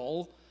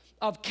capital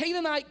of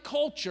Canaanite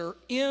culture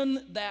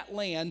in that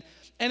land,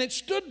 and it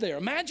stood there.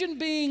 Imagine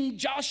being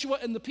Joshua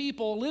and the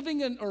people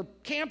living in or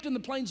camped in the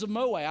plains of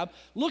Moab,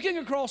 looking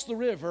across the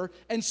river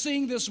and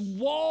seeing this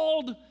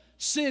walled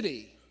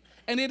city.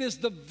 And it is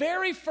the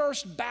very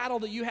first battle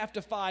that you have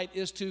to fight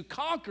is to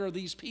conquer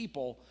these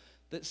people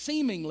that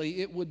seemingly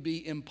it would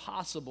be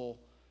impossible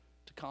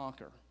to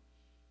conquer.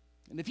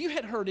 And if you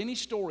had heard any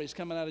stories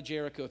coming out of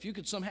Jericho, if you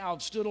could somehow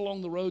have stood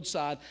along the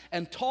roadside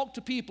and talked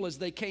to people as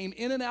they came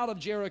in and out of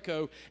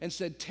Jericho and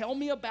said, tell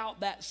me about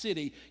that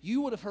city,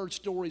 you would have heard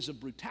stories of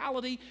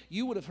brutality,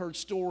 you would have heard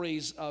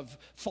stories of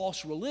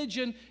false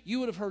religion, you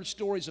would have heard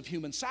stories of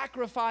human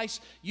sacrifice,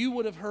 you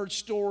would have heard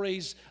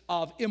stories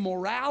of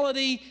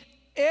immorality.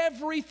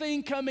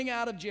 Everything coming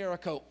out of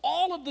Jericho,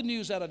 all of the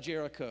news out of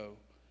Jericho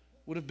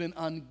would have been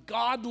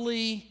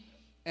ungodly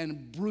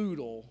and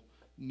brutal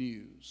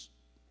news.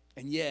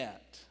 And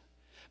yet,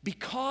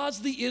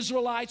 because the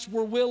Israelites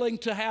were willing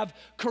to have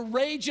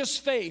courageous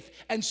faith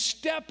and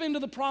step into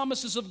the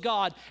promises of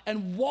God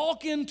and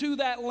walk into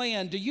that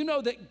land, do you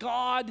know that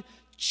God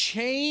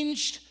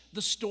changed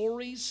the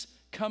stories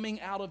coming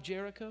out of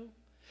Jericho?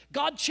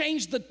 God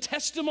changed the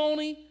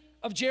testimony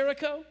of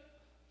Jericho.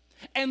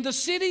 And the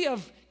city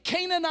of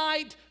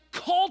Canaanite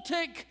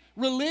cultic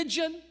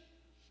religion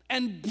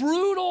and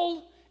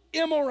brutal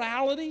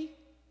immorality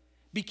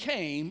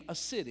became a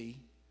city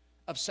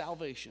of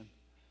salvation.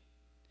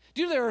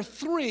 Do you know there are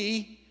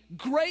 3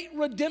 great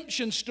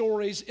redemption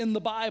stories in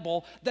the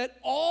Bible that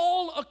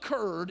all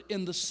occurred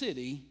in the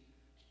city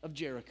of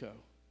Jericho?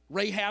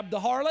 Rahab the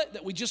harlot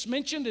that we just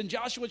mentioned in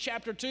Joshua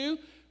chapter 2,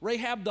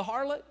 Rahab the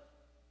harlot,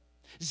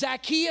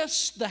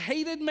 Zacchaeus the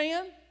hated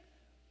man,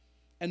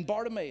 and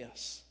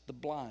Bartimaeus the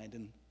blind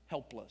and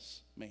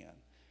helpless man.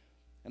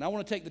 And I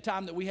want to take the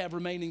time that we have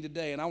remaining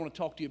today, and I want to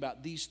talk to you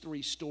about these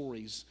 3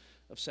 stories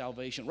of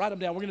salvation. Write them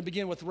down. We're going to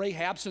begin with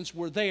Rahab since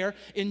we're there.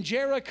 In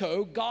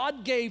Jericho,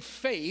 God gave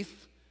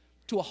faith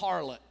to a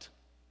harlot.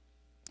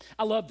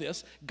 I love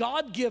this.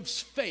 God gives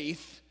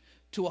faith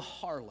to a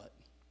harlot.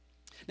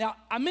 Now,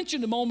 I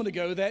mentioned a moment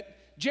ago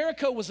that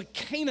Jericho was a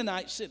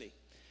Canaanite city,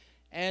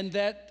 and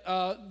that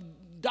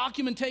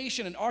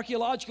documentation and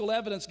archaeological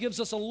evidence gives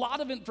us a lot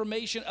of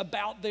information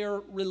about their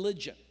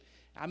religion.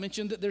 I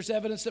mentioned that there's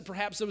evidence that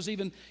perhaps there was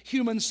even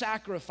human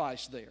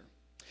sacrifice there.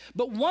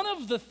 But one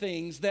of the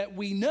things that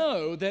we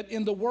know that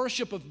in the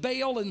worship of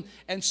Baal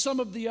and some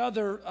of the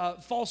other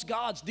false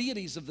gods,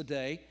 deities of the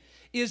day,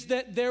 is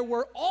that there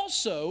were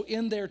also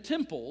in their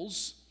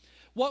temples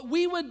what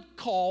we would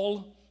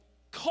call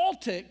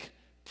cultic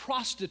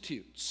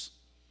prostitutes.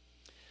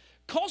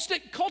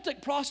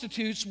 Cultic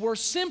prostitutes were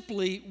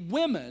simply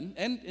women,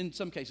 and in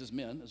some cases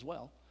men as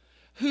well,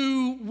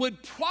 who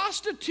would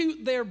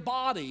prostitute their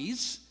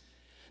bodies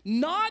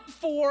not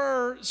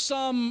for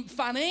some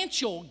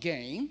financial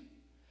gain,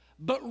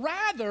 but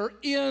rather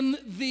in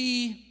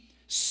the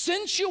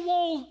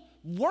sensual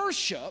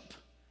worship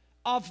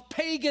of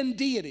pagan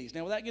deities.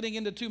 Now, without getting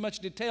into too much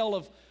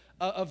detail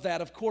of that,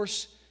 of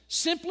course,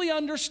 simply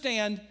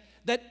understand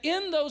that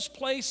in those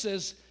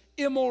places,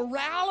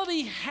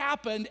 immorality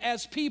happened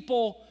as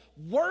people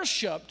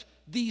worshiped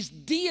these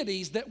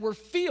deities that were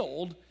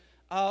filled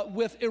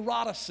with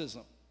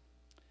eroticism.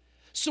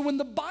 So when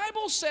the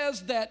Bible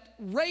says that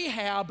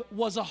Rahab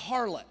was a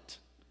harlot,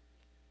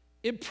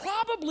 it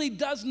probably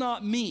does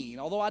not mean,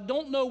 although I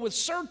don't know with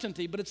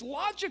certainty, but it's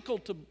logical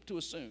to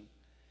assume,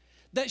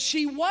 that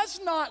she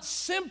was not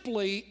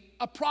simply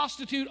a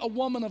prostitute, a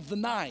woman of the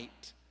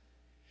night.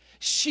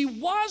 She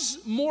was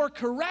more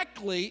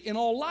correctly, in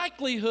all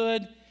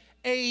likelihood,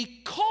 a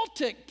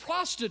cultic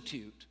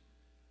prostitute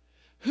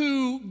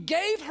who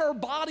gave her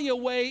body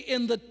away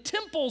in the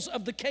temples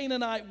of the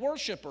Canaanite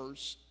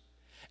worshipers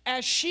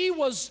as she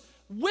was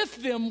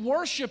with them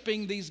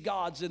worshiping these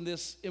gods in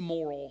this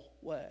immoral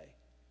way.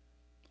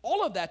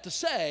 All of that to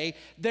say,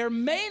 there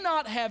may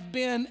not have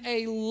been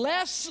a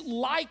less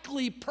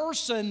likely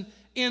person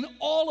in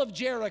all of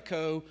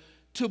Jericho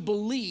to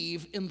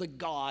believe in the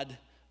God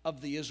of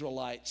the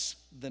Israelites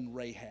than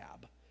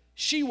Rahab.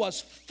 She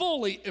was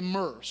fully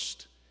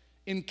immersed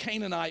in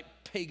Canaanite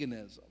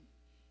paganism,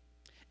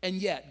 and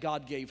yet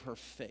God gave her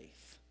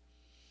faith.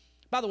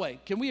 By the way,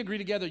 can we agree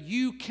together?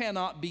 You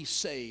cannot be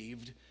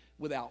saved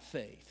without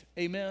faith.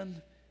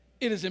 Amen?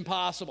 It is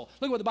impossible.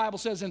 Look what the Bible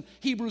says in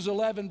Hebrews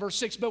 11, verse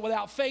 6. But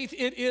without faith,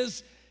 it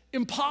is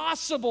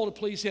impossible to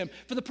please him.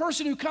 For the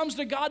person who comes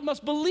to God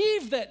must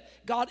believe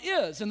that God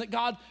is and that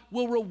God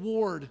will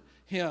reward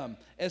him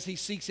as he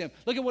seeks him.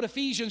 Look at what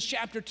Ephesians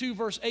chapter 2,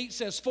 verse 8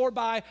 says. For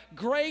by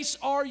grace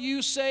are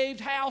you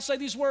saved. How? Say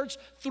these words.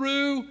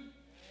 Through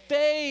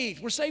faith.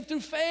 We're saved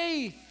through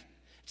faith.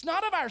 It's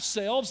not of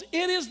ourselves.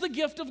 It is the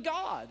gift of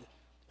God.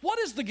 What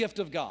is the gift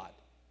of God?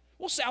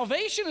 Well,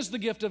 salvation is the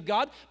gift of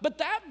God, but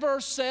that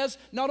verse says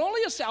not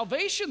only is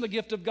salvation the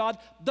gift of God,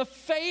 the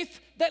faith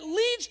that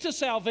leads to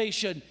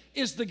salvation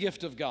is the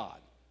gift of God.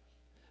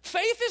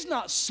 Faith is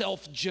not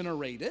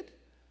self-generated.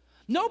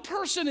 No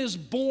person is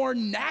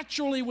born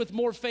naturally with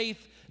more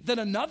faith than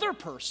another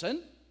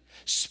person.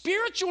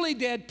 Spiritually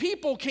dead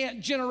people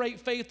can't generate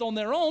faith on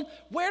their own.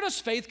 Where does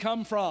faith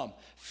come from?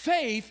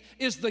 Faith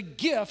is the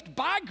gift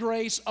by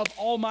grace of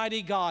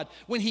Almighty God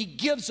when he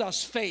gives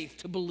us faith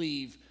to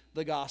believe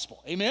the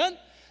gospel. Amen?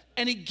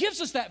 And he gives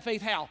us that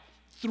faith how?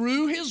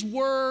 Through his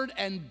word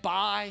and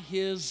by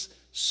his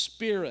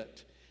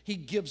Spirit. He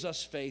gives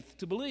us faith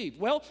to believe.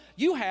 Well,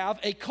 you have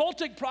a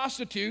cultic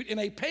prostitute in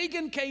a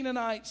pagan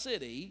Canaanite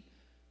city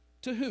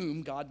to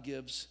whom God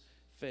gives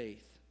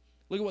faith.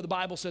 Look at what the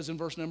Bible says in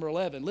verse number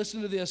 11.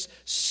 Listen to this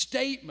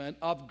statement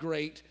of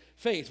great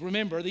faith.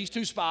 Remember, these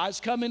two spies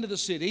come into the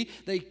city.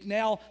 They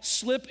now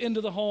slip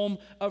into the home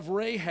of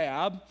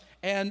Rahab,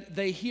 and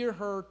they hear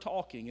her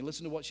talking. And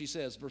listen to what she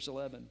says, verse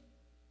 11.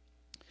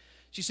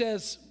 She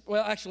says,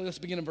 well, actually, let's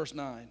begin in verse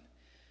 9.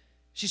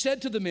 She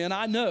said to the men,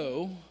 I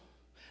know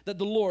that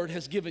the Lord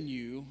has given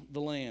you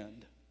the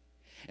land.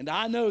 And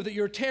I know that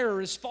your terror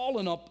has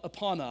fallen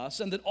upon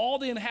us, and that all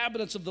the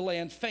inhabitants of the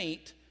land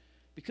faint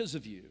because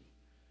of you.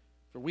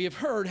 For we have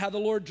heard how the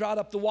Lord dried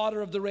up the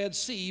water of the Red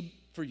Sea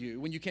for you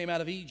when you came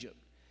out of Egypt,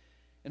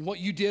 and what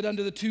you did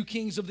unto the two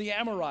kings of the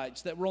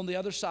Amorites that were on the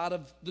other side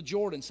of the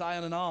Jordan,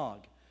 Sihon and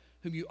Og,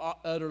 whom you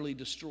utterly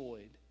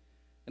destroyed.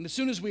 And as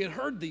soon as we had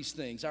heard these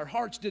things, our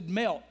hearts did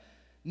melt,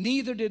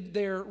 neither did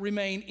there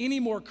remain any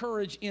more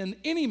courage in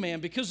any man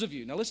because of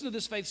you. Now listen to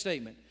this faith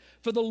statement.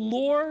 For the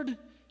Lord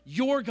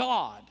your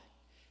God,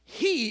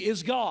 he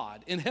is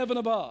God in heaven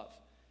above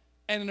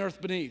and in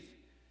earth beneath.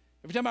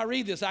 Every time I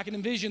read this, I can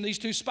envision these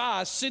two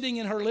spies sitting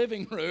in her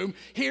living room,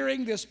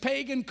 hearing this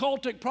pagan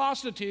cultic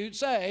prostitute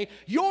say,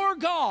 your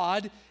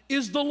God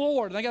is the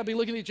Lord. And they got to be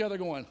looking at each other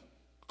going,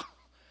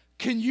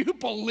 can you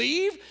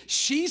believe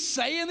she's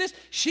saying this?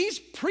 She's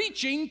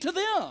preaching to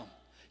them.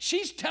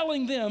 She's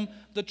telling them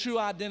the true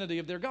identity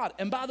of their God.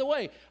 And by the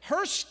way,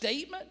 her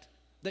statement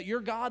that your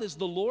God is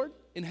the Lord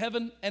in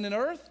heaven and in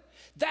earth,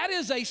 that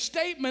is a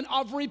statement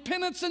of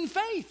repentance and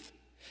faith.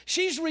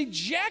 She's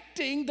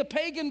rejecting the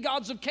pagan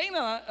gods of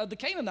the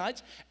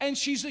Canaanites, and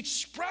she's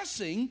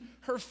expressing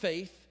her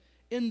faith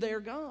in their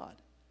God.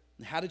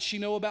 And how did she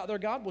know about their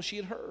God? Well, she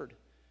had heard.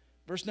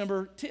 Verse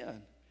number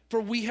 10, for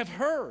we have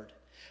heard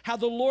how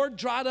the Lord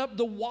dried up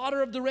the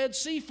water of the Red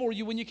Sea for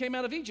you when you came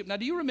out of Egypt. Now,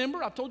 do you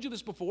remember? I've told you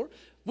this before.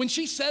 When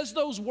she says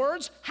those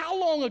words, how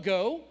long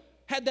ago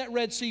had that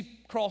Red Sea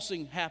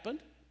crossing happened?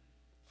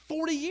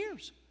 40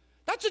 years.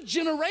 That's a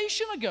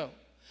generation ago.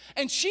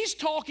 And she's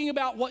talking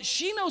about what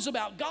she knows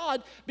about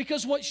God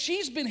because what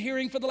she's been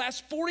hearing for the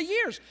last 40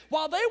 years.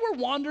 While they were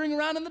wandering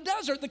around in the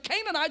desert, the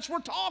Canaanites were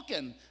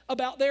talking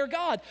about their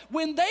God.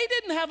 When they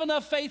didn't have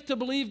enough faith to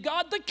believe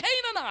God, the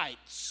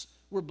Canaanites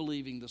were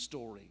believing the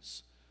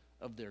stories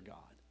of their God.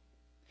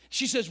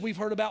 She says, we've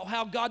heard about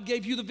how God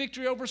gave you the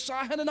victory over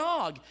Sihon and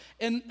Og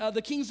and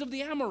the kings of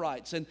the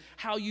Amorites and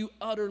how you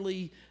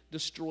utterly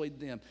destroyed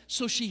them.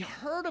 So she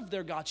heard of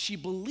their God. She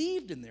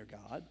believed in their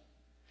God.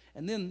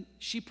 And then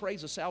she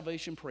prays a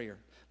salvation prayer.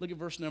 Look at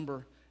verse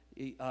number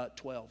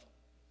 12.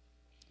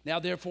 Now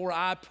therefore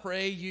I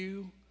pray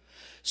you,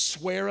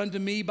 swear unto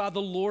me by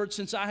the Lord,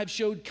 since I have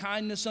showed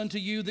kindness unto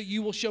you, that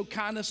you will show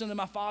kindness unto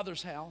my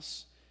father's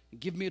house, and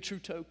give me a true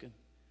token.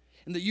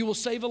 And that you will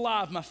save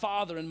alive my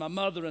father and my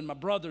mother and my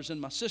brothers and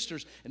my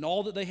sisters and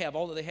all that they have.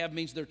 All that they have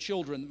means their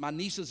children, my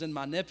nieces and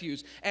my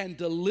nephews, and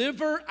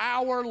deliver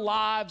our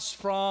lives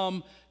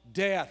from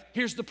death.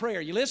 Here's the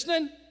prayer. You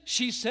listening?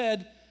 She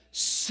said,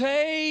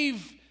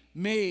 save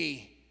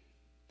me.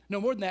 No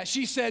more than that.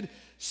 She said,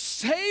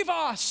 save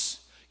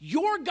us.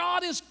 Your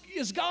God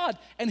is God,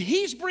 and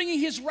he's bringing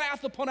his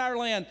wrath upon our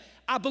land.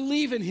 I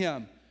believe in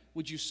him.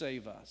 would you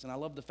save us? And I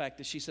love the fact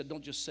that she said,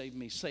 don't just save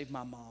me, save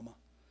my mama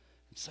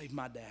and save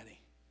my daddy.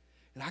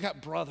 And I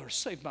got brothers,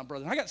 save my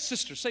brother. And I got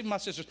sisters, save my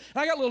sisters.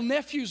 And I got little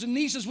nephews and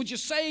nieces, would you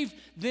save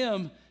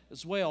them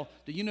as well?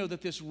 Do you know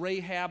that this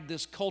Rahab,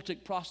 this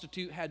cultic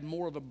prostitute, had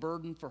more of a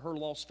burden for her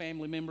lost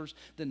family members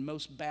than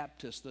most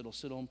Baptists that'll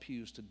sit on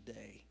pews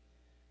today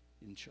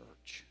in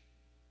church?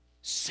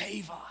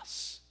 Save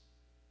us.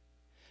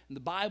 And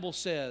the Bible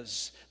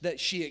says that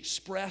she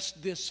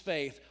expressed this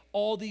faith,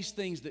 all these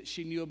things that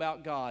she knew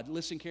about God.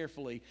 Listen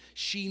carefully.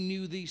 She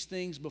knew these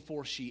things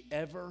before she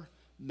ever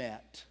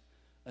met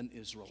an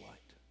Israelite.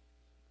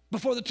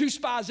 Before the two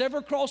spies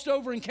ever crossed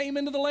over and came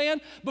into the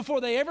land,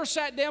 before they ever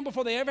sat down,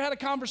 before they ever had a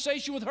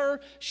conversation with her,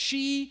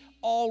 she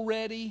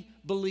already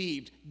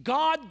believed.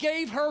 God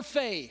gave her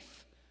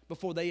faith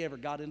before they ever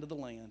got into the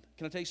land.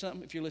 Can I tell you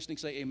something? If you're listening,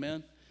 say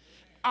amen.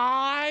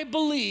 I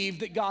believe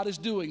that God is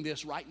doing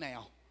this right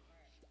now.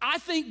 I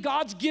think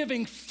God's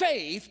giving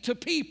faith to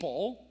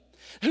people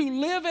who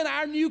live in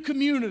our new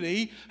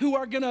community who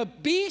are going to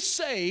be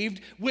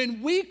saved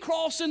when we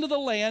cross into the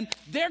land.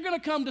 They're going to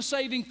come to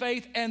saving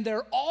faith, and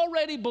they're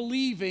already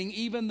believing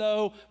even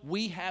though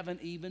we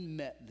haven't even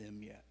met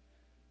them yet.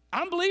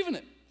 I'm believing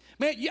it.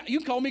 Man, you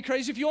can call me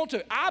crazy if you want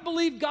to. I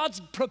believe God's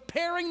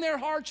preparing their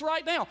hearts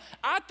right now.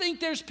 I think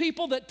there's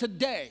people that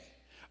today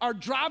are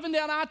driving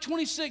down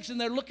I-26 and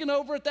they're looking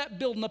over at that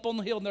building up on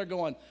the hill and they're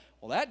going,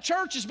 well, that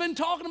church has been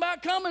talking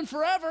about coming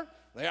forever.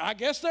 I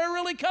guess they're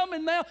really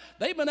coming now.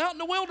 They've been out in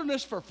the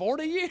wilderness for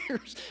 40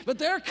 years, but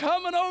they're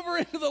coming over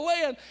into the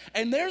land,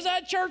 and there's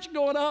that church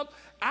going up.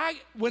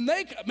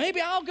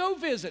 Maybe I'll go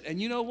visit.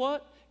 And you know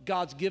what?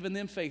 God's given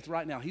them faith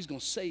right now. He's going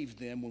to save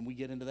them when we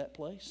get into that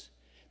place.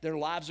 Their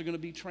lives are going to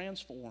be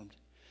transformed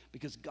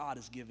because God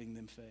is giving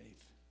them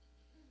faith.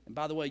 And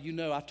by the way, you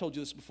know, I've told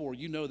you this before,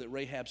 you know that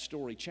Rahab's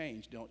story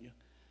changed, don't you?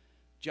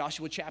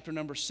 Joshua chapter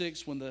number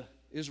 6, when the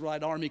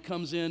Israelite army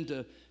comes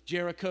into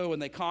Jericho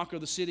and they conquer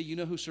the city, you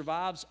know who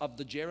survives? Of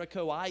the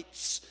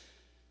Jerichoites,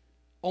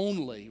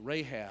 only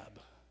Rahab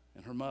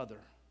and her mother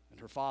and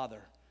her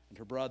father and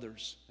her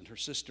brothers and her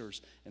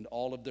sisters and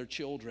all of their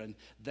children.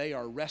 They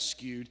are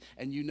rescued.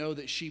 And you know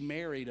that she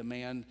married a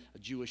man, a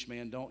Jewish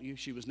man, don't you?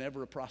 She was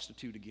never a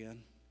prostitute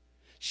again.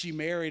 She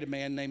married a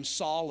man named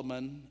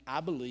Solomon,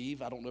 I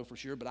believe. I don't know for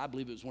sure, but I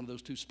believe it was one of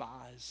those two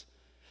spies.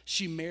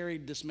 She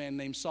married this man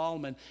named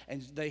Solomon,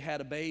 and they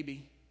had a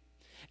baby.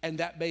 And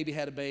that baby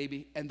had a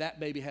baby, and that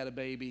baby had a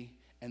baby,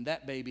 and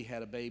that baby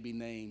had a baby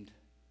named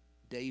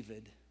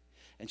David.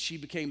 And she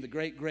became the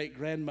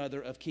great-great-grandmother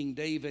of King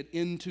David.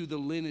 Into the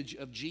lineage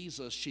of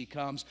Jesus she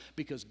comes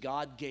because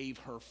God gave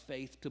her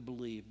faith to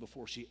believe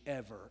before she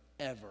ever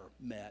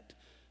met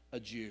a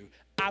Jew.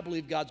 I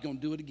believe God's going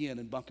to do it again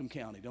in Buncombe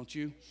County, don't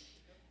you?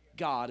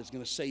 God is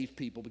going to save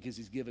people because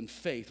he's given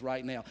faith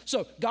right now.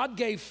 So God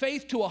gave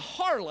faith to a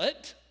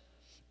harlot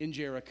in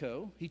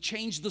Jericho. He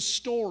changed the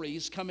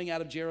stories coming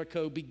out of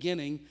Jericho,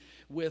 beginning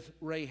with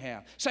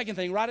Rahab. Second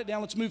thing, write it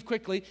down, let's move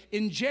quickly.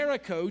 In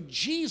Jericho,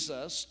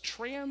 Jesus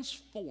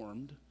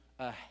transformed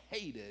a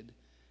hated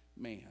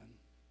man.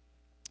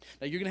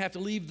 Now you're going to have to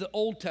leave the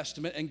Old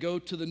Testament and go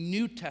to the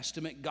New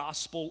Testament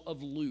Gospel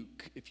of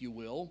Luke, if you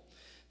will.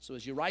 So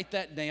as you write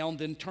that down,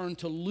 then turn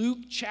to Luke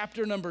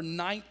chapter number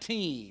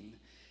 19.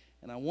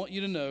 And I want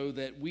you to know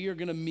that we are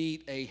going to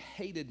meet a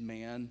hated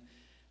man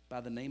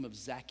by the name of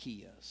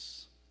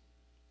Zacchaeus.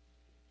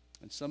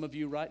 And some of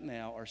you right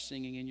now are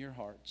singing in your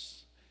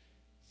hearts,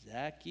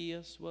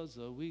 Zacchaeus was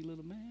a wee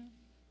little man,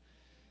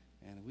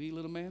 and a wee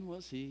little man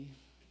was he.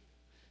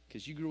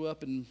 Because you grew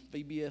up in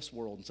VBS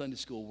world and Sunday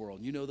school world,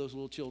 and you know those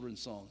little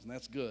children's songs, and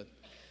that's good.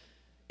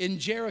 In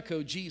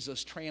Jericho,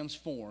 Jesus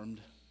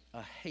transformed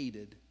a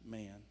hated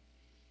man.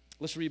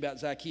 Let's read about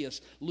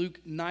Zacchaeus. Luke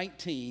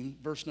 19,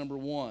 verse number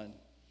 1.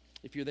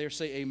 If you're there,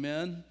 say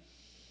amen.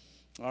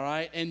 All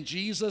right. And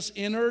Jesus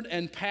entered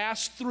and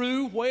passed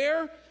through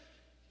where?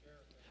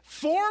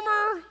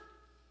 Formerly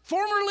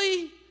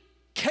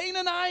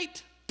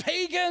Canaanite,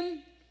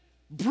 pagan,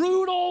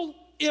 brutal,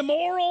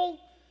 immoral,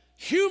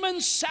 human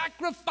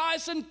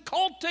sacrificing,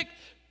 cultic,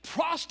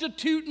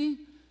 prostituting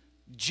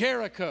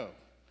Jericho.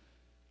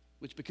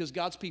 Which because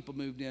God's people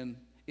moved in,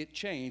 it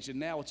changed. And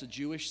now it's a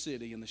Jewish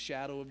city in the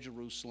shadow of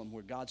Jerusalem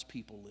where God's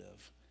people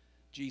live.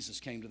 Jesus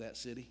came to that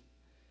city.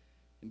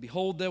 And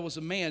behold, there was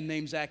a man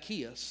named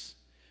Zacchaeus,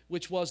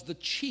 which was the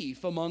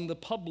chief among the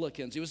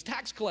publicans. He was a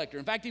tax collector.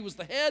 In fact, he was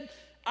the head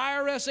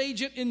IRS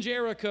agent in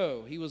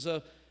Jericho. He was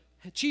a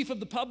chief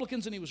of the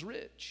publicans, and he was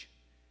rich.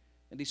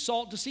 And he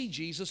sought to see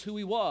Jesus, who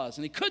he was.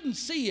 And he couldn't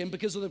see him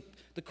because of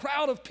the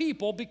crowd of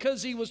people,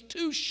 because he was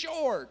too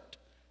short,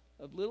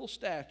 of little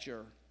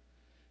stature.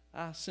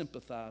 I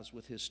sympathize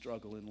with his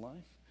struggle in life.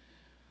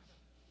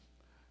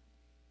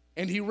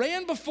 And he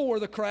ran before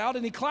the crowd,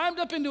 and he climbed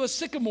up into a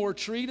sycamore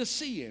tree to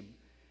see him.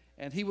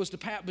 And he was to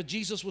pass, but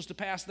Jesus was to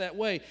pass that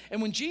way.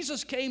 And when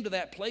Jesus came to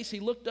that place, he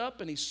looked up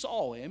and he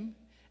saw him,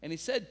 and he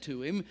said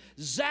to him,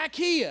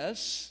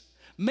 Zacchaeus,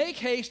 make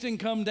haste and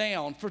come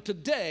down, for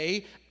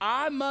today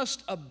I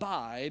must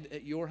abide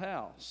at your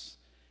house.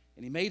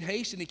 And he made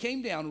haste and he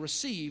came down and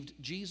received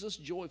Jesus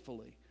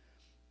joyfully.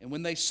 And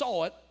when they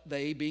saw it,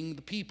 they being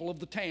the people of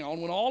the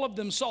town, when all of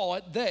them saw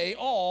it, they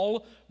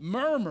all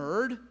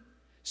murmured,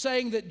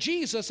 saying that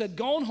Jesus had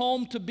gone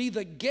home to be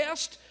the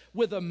guest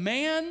with a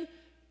man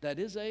that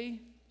is a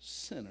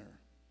sinner.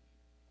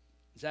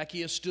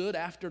 Zacchaeus stood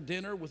after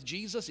dinner with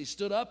Jesus. He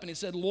stood up and he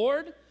said,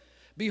 Lord,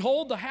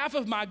 behold, the half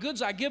of my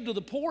goods I give to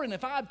the poor, and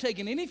if I have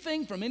taken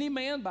anything from any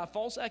man by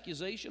false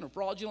accusation or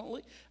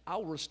fraudulently, I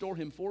will restore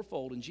him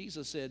fourfold. And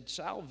Jesus said,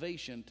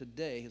 salvation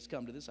today has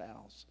come to this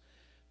house.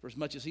 For as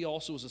much as he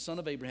also is a son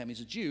of Abraham, he's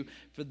a Jew,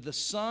 for the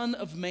Son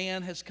of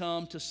Man has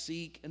come to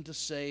seek and to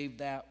save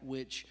that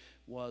which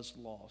was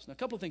lost. Now, a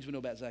couple of things we know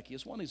about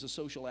Zacchaeus. One, he's a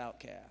social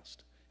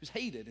outcast. He was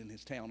hated in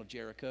his town of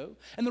Jericho.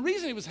 And the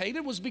reason he was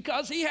hated was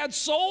because he had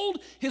sold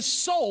his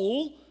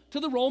soul to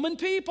the Roman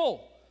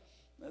people.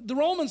 The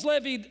Romans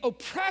levied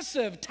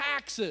oppressive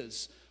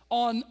taxes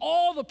on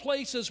all the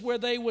places where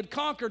they would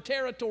conquer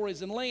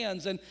territories and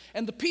lands, and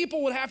the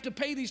people would have to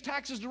pay these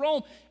taxes to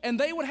Rome, and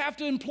they would have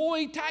to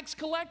employ tax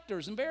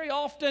collectors, and very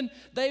often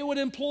they would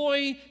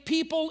employ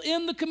people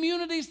in the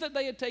communities that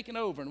they had taken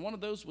over, and one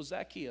of those was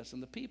Zacchaeus,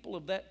 and the people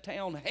of that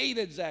town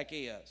hated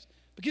Zacchaeus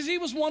because he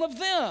was one of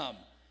them,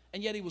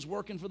 and yet he was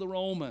working for the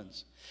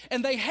Romans.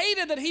 And they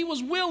hated that he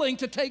was willing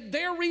to take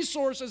their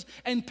resources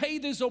and pay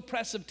these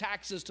oppressive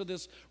taxes to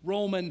this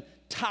Roman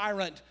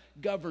tyrant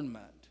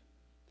government.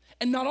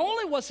 And not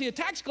only was he a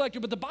tax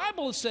collector, but the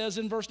Bible says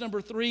in verse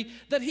number 3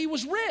 that he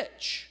was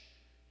rich.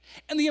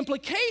 And the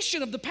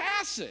implication of the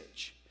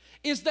passage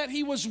is that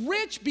he was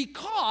rich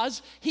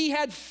because he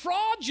had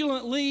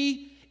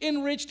fraudulently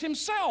enriched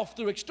himself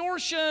through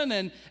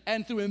extortion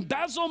and through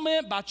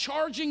embezzlement by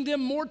charging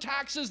them more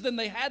taxes than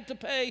they had to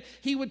pay.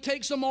 He would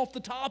take some off the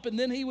top and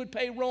then he would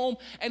pay Rome,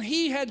 and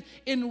he had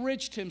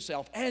enriched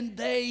himself, and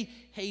they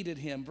hated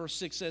him. Verse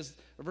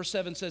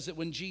 7 says that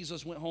when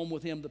Jesus went home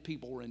with him, the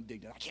people were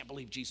indignant. I can't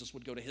believe Jesus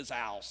would go to his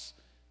house.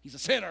 He's a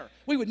sinner.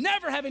 We would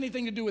never have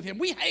anything to do with him.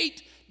 We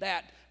hate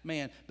that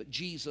man. But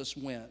Jesus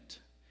went.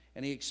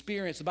 And he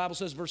experienced, the Bible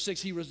says, verse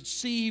 6, he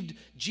received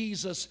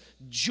Jesus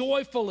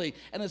joyfully.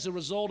 And as a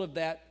result of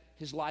that,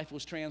 his life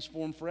was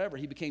transformed forever.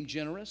 He became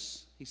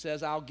generous. He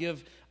says, I'll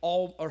give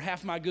all or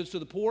half my goods to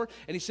the poor.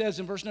 And he says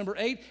in verse number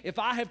 8, if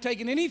I have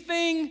taken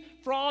anything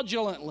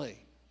fraudulently,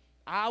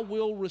 I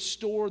will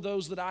restore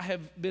those that I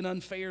have been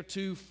unfair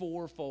to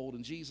fourfold.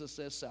 And Jesus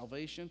says,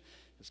 salvation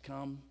has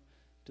come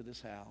to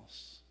this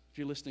house. If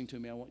you're listening to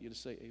me, I want you to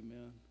say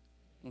amen.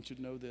 I want you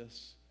to know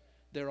this.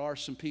 There are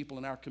some people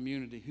in our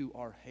community who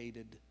are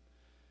hated.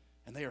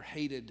 And they are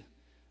hated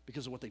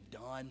because of what they've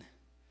done.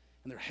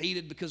 And they're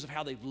hated because of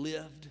how they've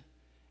lived.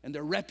 And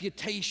their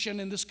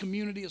reputation in this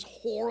community is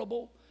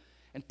horrible.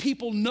 And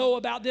people know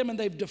about them, and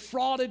they've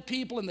defrauded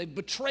people, and they've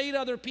betrayed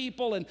other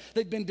people, and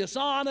they've been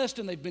dishonest,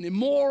 and they've been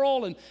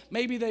immoral, and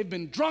maybe they've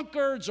been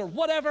drunkards or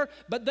whatever,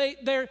 but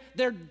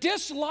they're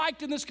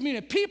disliked in this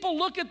community. People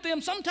look at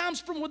them sometimes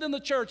from within the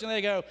church, and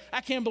they go,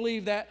 I can't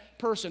believe that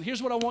person.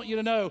 Here's what I want you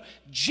to know.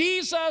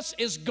 Jesus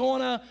is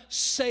going to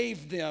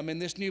save them in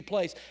this new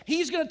place.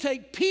 He's going to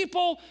take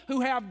people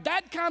who have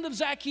that kind of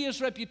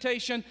Zacchaeus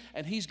reputation,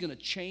 and he's going to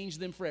change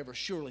them forever.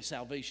 Surely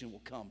salvation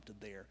will come to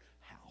their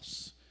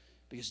house,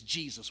 because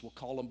Jesus will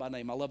call them by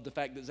name. I love the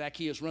fact that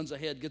Zacchaeus runs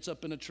ahead, gets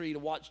up in a tree to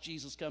watch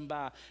Jesus come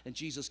by, and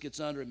Jesus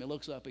gets under him and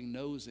looks up and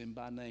knows him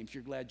by name. If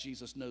you're glad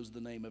Jesus knows the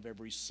name of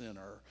every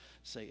sinner,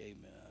 say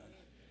amen.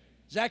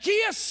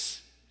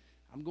 Zacchaeus,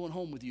 I'm going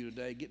home with you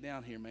today. Get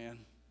down here, man.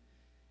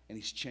 And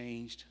he's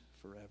changed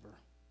forever.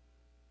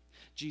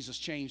 Jesus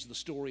changed the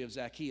story of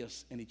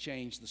Zacchaeus, and he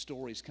changed the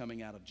stories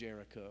coming out of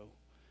Jericho.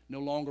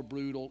 No longer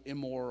brutal,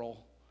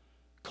 immoral,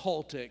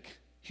 cultic,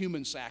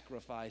 human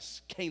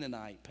sacrifice,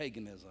 Canaanite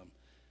paganism,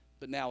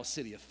 but now a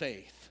city of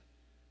faith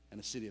and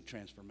a city of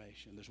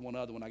transformation. There's one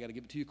other one. I got to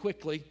give it to you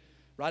quickly.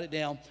 Write it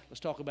down. Let's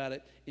talk about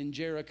it. In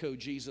Jericho,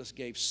 Jesus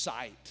gave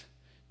sight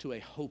to a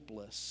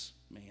hopeless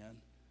man.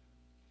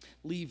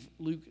 Leave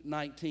Luke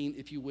 19,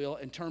 if you will,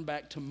 and turn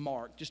back to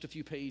Mark, just a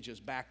few pages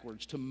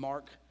backwards, to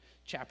Mark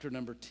chapter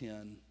number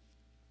 10.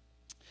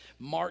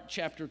 Mark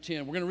chapter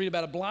 10. We're going to read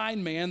about a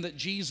blind man that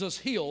Jesus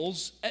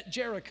heals at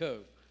Jericho.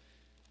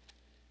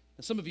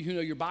 And some of you who know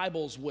your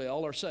Bibles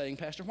well are saying,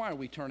 Pastor, why are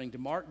we turning to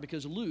Mark?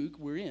 Because Luke,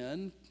 we're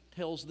in,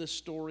 tells this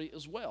story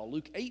as well.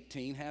 Luke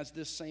 18 has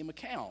this same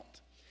account.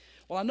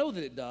 Well, I know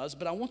that it does,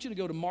 but I want you to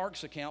go to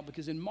Mark's account,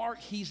 because in Mark,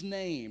 he's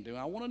named. And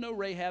I want to know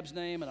Rahab's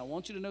name, and I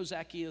want you to know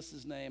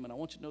Zacchaeus' name, and I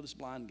want you to know this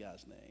blind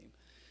guy's name.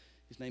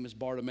 His name is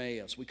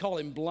Bartimaeus. We call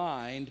him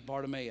blind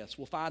Bartimaeus.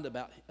 We'll find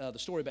about the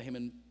story about him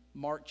in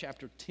Mark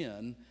chapter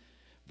 10,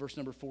 verse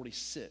number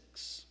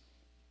 46.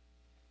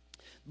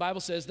 The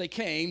Bible says they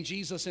came,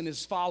 Jesus and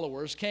his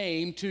followers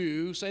came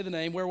to, say the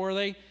name, where were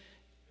they?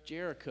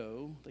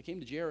 Jericho. They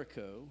came to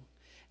Jericho.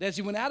 And as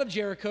he went out of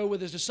Jericho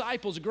with his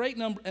disciples, a great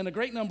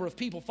number of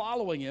people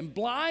following him,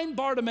 blind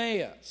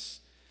Bartimaeus,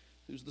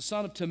 who's the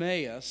son of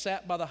Timaeus,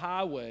 sat by the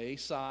highway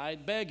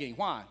side begging.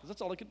 Why? Because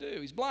that's all he could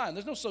do. He's blind.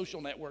 There's no social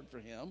network for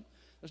him.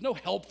 There's no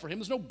help for him.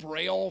 There's no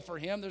braille for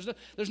him.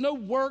 There's no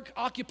work,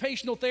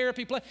 occupational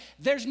therapy.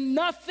 There's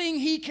nothing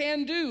he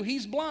can do.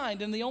 He's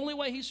blind, and the only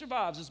way he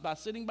survives is by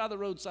sitting by the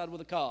roadside with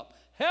a cop.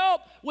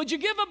 Help! Would you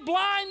give a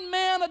blind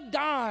man a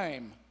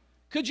dime?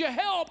 Could you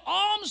help?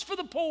 Alms for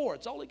the poor.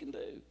 It's all he can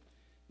do.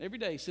 Every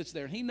day he sits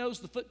there, and he knows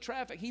the foot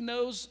traffic. He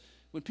knows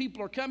when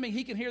people are coming.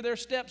 He can hear their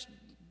steps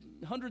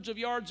hundreds of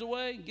yards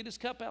away and get his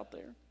cup out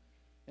there.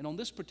 And on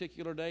this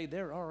particular day,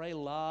 there are a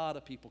lot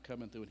of people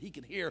coming through, and he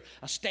can hear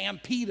a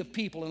stampede of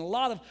people and a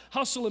lot of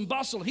hustle and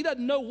bustle. He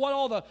doesn't know what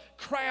all the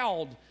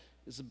crowd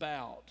is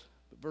about.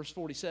 But verse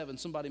 47,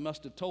 somebody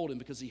must have told him,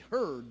 because he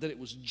heard that it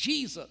was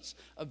Jesus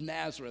of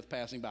Nazareth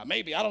passing by.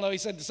 Maybe, I don't know, he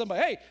said to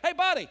somebody, hey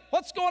buddy,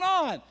 what's going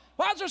on?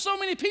 Why is there so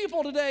many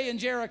people today in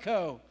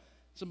Jericho?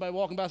 Somebody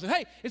walking by said,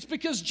 hey, it's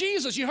because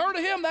Jesus, you heard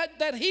of him,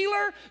 that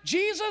healer,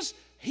 Jesus?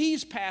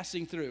 He's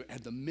passing through. And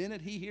the minute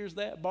he hears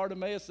that,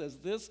 Bartimaeus says,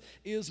 this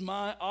is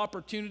my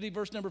opportunity.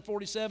 Verse number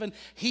 47,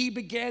 he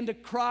began to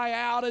cry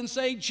out and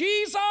say,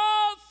 Jesus,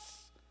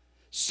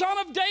 Son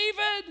of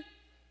David,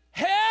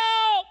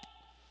 help!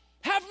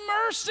 Have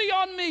mercy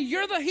on me.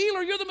 You're the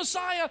healer. You're the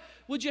Messiah.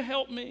 Would you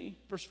help me?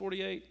 Verse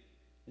 48,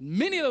 and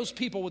many of those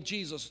people with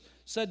Jesus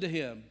said to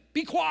him,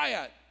 be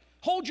quiet.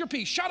 Hold your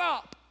peace. Shut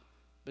up.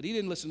 But he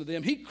didn't listen to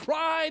them. He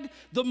cried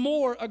the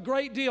more a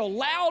great deal,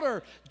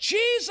 louder,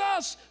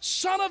 Jesus,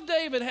 Son of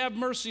David, have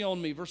mercy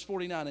on me. Verse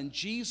 49, and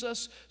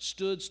Jesus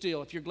stood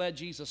still. If you're glad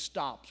Jesus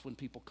stops when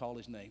people call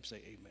his name,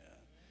 say amen.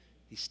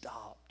 He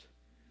stopped.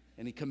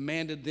 And he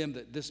commanded them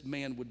that this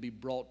man would be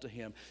brought to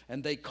him.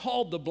 And they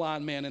called the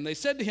blind man, and they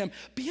said to him,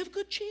 be of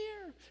good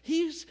cheer.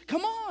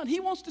 Come on, he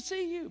wants to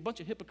see you. A bunch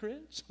of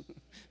hypocrites.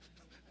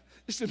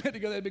 Just a minute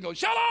ago, they'd been going,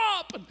 shut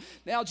up. And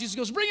now Jesus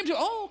goes, bring him to,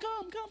 oh,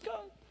 come.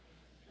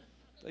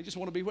 They just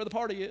want to be where the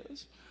party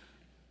is.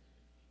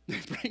 They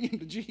bring him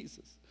to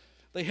Jesus.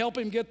 They help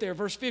him get there.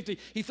 Verse 50,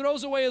 he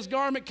throws away his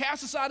garment,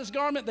 casts aside his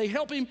garment. They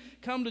help him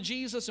come to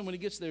Jesus. And when he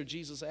gets there,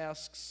 Jesus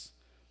asks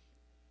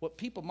what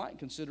people might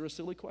consider a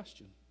silly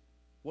question.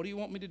 What do you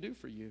want me to do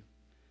for you?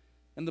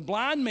 And the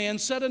blind man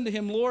said unto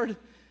him, Lord,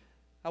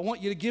 I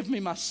want you to give me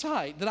my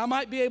sight, that I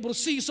might be able to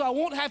see, so I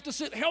won't have to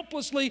sit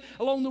helplessly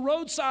along the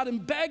roadside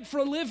and beg for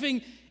a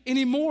living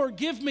anymore.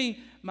 Give me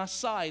my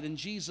sight. And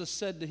Jesus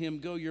said to him,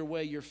 go your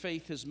way, your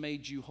faith has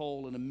made you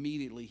whole. And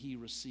immediately he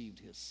received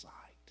his sight.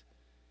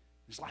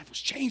 His life was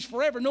changed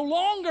forever, no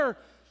longer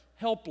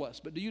helpless.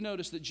 But do you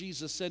notice that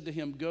Jesus said to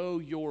him, go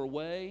your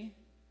way?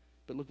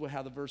 But look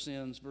how the verse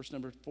ends, verse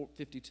number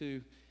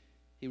 52.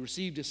 He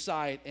received his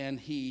sight and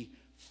he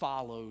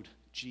followed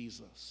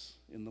Jesus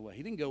in the way.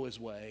 He didn't go his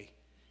way.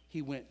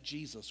 He went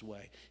Jesus'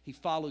 way. He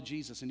followed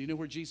Jesus. And you know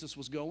where Jesus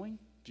was going?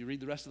 If you read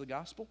the rest of the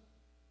gospel,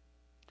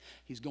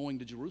 he's going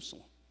to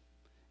Jerusalem.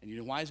 And you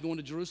know why he's going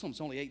to Jerusalem?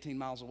 It's only 18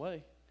 miles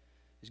away.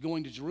 He's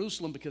going to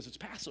Jerusalem because it's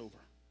Passover.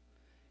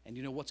 And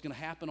you know what's going to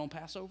happen on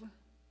Passover?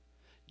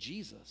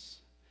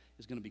 Jesus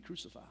is going to be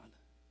crucified.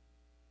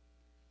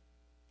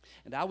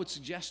 And I would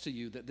suggest to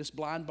you that this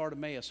blind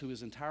Bartimaeus, who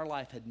his entire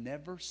life had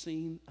never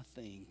seen a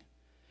thing,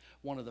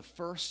 one of the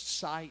first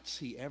sights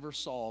he ever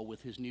saw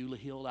with his newly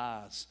healed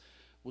eyes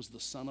was the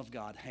Son of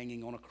God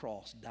hanging on a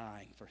cross,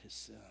 dying for his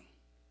sin.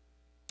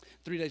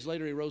 3 days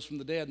later, he rose from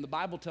the dead. And the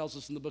Bible tells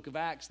us in the book of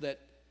Acts that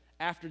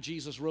after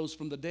Jesus rose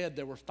from the dead,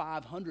 there were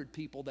 500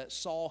 people that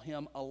saw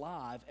him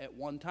alive at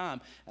one time.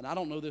 And I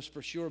don't know this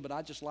for sure, but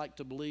I just like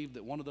to believe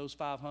that one of those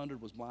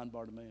 500 was blind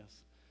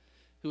Bartimaeus,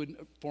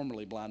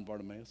 formerly blind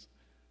Bartimaeus,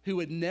 who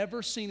had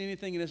never seen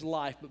anything in his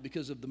life, but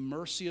because of the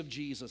mercy of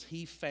Jesus,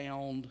 he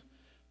found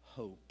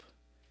hope.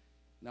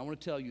 And I want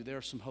to tell you, there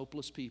are some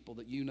hopeless people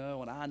that you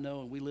know and I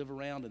know and we live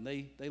around, and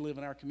they live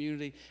in our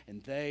community,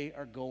 and they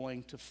are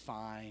going to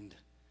find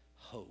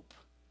hope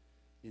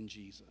in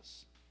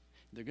Jesus.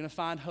 They're going to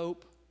find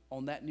hope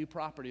on that new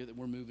property that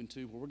we're moving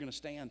to, where we're going to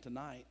stand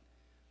tonight,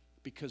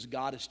 because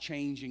God is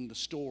changing the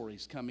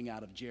stories coming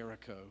out of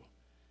Jericho,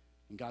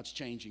 and God's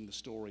changing the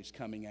stories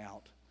coming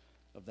out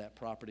of that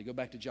property. Go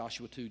back to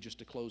Joshua 2 just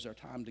to close our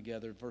time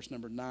together. Verse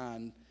number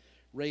 9,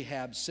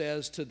 Rahab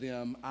says to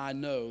them, I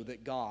know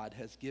that God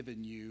has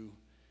given you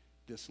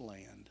this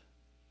land.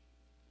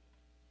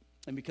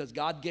 And because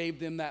God gave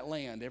them that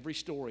land, every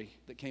story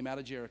that came out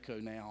of Jericho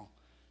now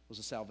was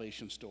a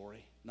salvation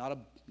story. Not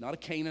a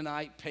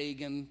Canaanite,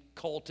 pagan,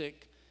 cultic,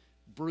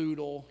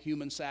 brutal,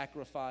 human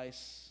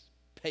sacrifice,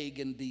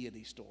 pagan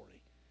deity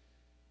story,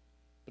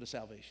 but a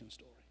salvation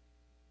story.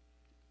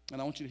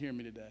 And I want you to hear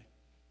me today.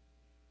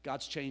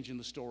 God's changing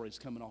the stories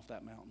coming off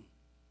that mountain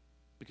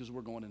because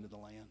we're going into the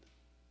land.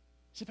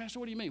 You say, Pastor,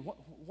 what do you mean?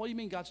 What do you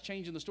mean God's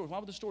changing the story? Why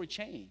would the story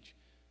change?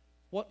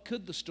 What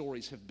could the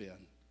stories have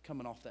been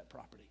coming off that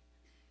property?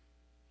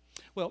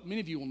 Well,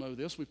 many of you will know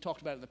this. We've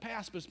talked about it in the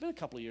past, but it's been a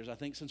couple of years, I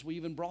think, since we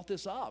even brought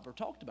this up or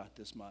talked about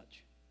this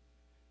much.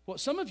 What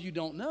some of you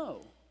don't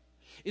know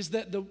is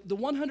that the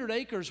 100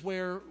 acres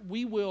where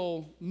we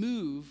will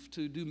move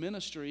to do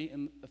ministry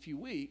in a few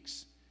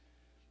weeks,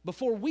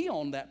 before we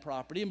owned that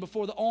property and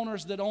before the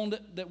owners that owned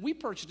it, that we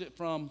purchased it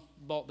from,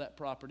 bought that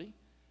property,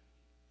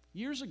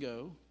 years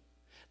ago,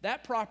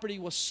 that property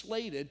was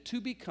slated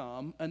to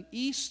become an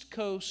East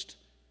Coast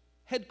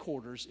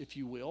headquarters, if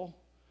you will,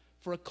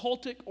 for a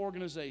cultic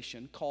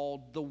organization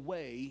called The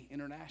Way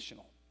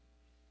International.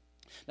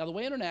 Now, The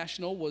Way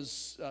International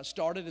was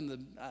started in the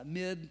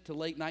mid to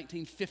late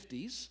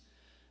 1950s.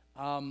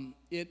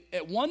 It,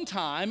 at one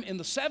time in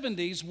the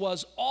 70s,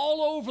 was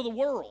all over the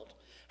world,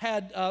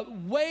 had far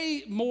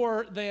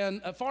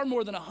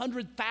more than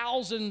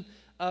 100,000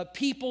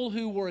 people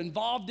who were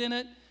involved in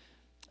it.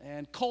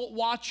 And cult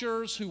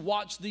watchers who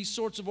watched these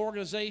sorts of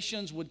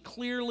organizations would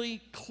clearly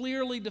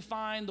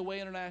define The Way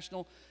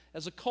International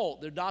as a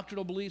cult. Their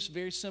doctrinal beliefs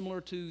very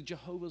similar to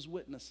Jehovah's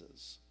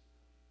Witnesses.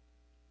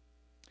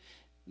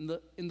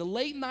 In the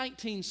late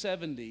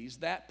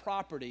 1970s, that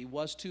property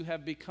was to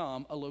have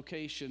become a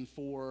location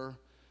for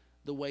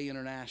The Way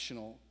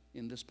International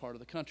in this part of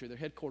the country. Their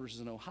headquarters is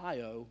in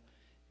Ohio.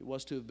 It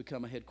was to have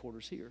become a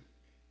headquarters here.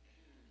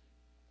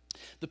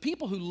 The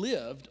people who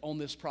lived on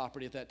this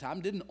property at that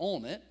time didn't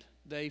own it.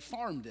 They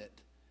farmed it.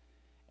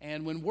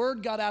 And when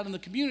word got out in the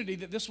community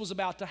that this was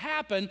about to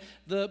happen,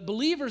 the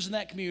believers in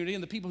that community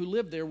and the people who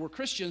lived there were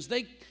Christians.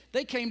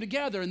 They came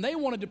together and they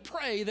wanted to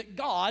pray that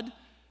God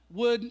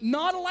would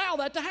not allow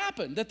that to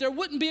happen, that there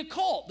wouldn't be a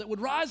cult that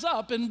would rise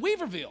up in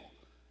Weaverville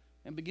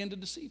and begin to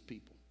deceive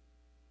people.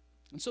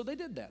 And so they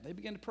did that. They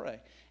began to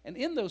pray. And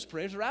in those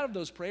prayers, or out of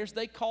those prayers,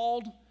 they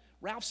called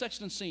Ralph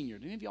Sexton Sr.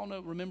 Do any of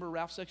y'all remember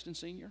Ralph Sexton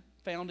Sr.,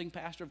 founding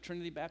pastor of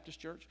Trinity Baptist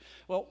Church?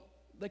 Well,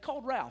 they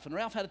called Ralph, and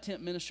Ralph had a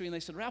tent ministry, and they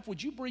said, Ralph,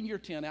 would you bring your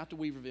tent out to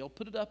Weaverville,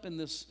 put it up in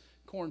this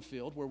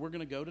cornfield where we're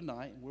going to go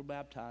tonight, and we're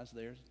baptized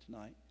there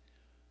tonight,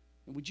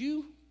 and would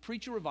you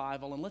preach a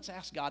revival, and let's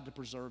ask God to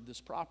preserve this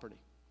property?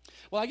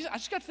 Well, I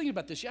just got thinking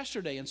about this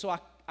yesterday, and so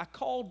I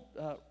called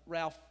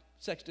Ralph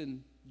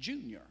Sexton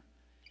Jr.,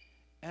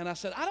 and I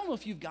said, I don't know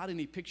if you've got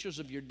any pictures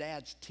of your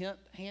dad's tent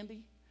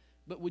handy,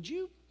 but would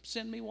you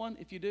send me one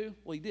if you do?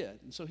 Well, he did,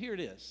 and so here it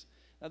is.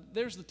 Now,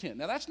 there's the tent.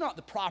 Now, that's not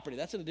the property.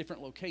 That's in a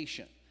different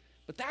location.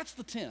 But that's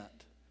the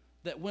tent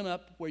that went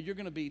up where you're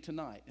going to be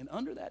tonight. And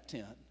under that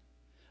tent,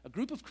 a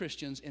group of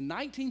Christians in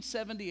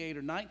 1978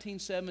 or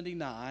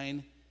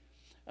 1979,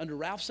 under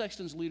Ralph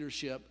Sexton's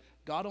leadership,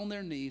 got on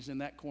their knees in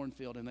that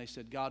cornfield and they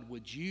said, God,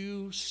 would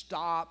you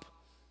stop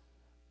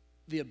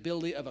the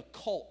ability of a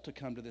cult to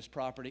come to this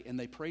property? And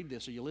they prayed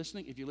this. Are you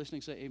listening? If you're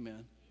listening, say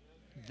amen.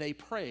 They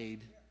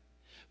prayed,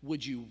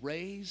 would you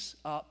raise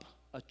up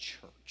a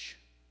church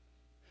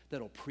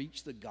that'll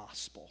preach the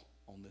gospel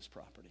on this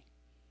property?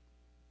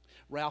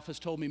 Ralph has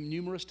told me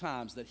numerous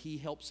times that he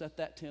helped set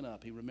that tent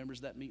up. He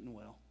remembers that meeting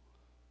well.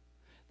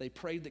 They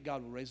prayed that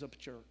God would raise up a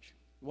church.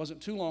 It wasn't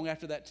too long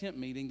after that tent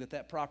meeting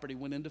that property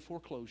went into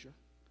foreclosure.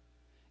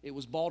 It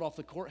was bought off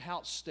the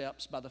courthouse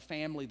steps by the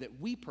family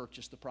that we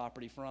purchased the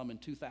property from in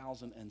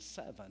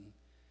 2007.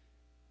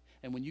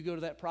 And when you go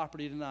to that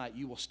property tonight,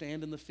 you will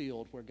stand in the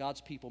field where God's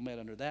people met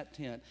under that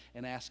tent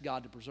and ask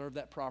God to preserve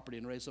that property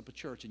and raise up a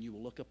church, and you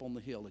will look up on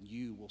the hill and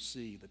you will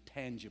see the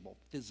tangible,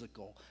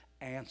 physical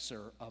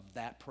answer of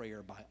that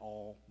prayer by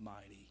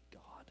Almighty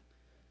God.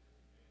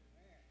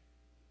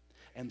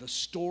 And the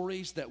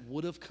stories that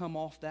would have come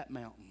off that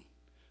mountain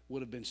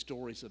would have been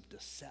stories of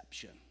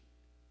deception.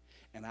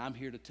 And I'm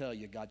here to tell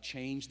you, God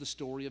changed the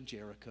story of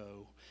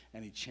Jericho,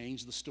 and he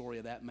changed the story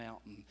of that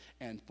mountain,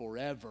 and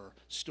forever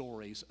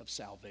stories of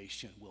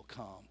salvation will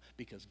come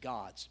because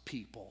God's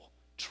people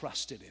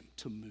trusted him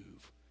to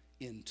move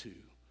into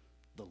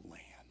the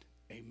land.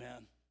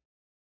 Amen.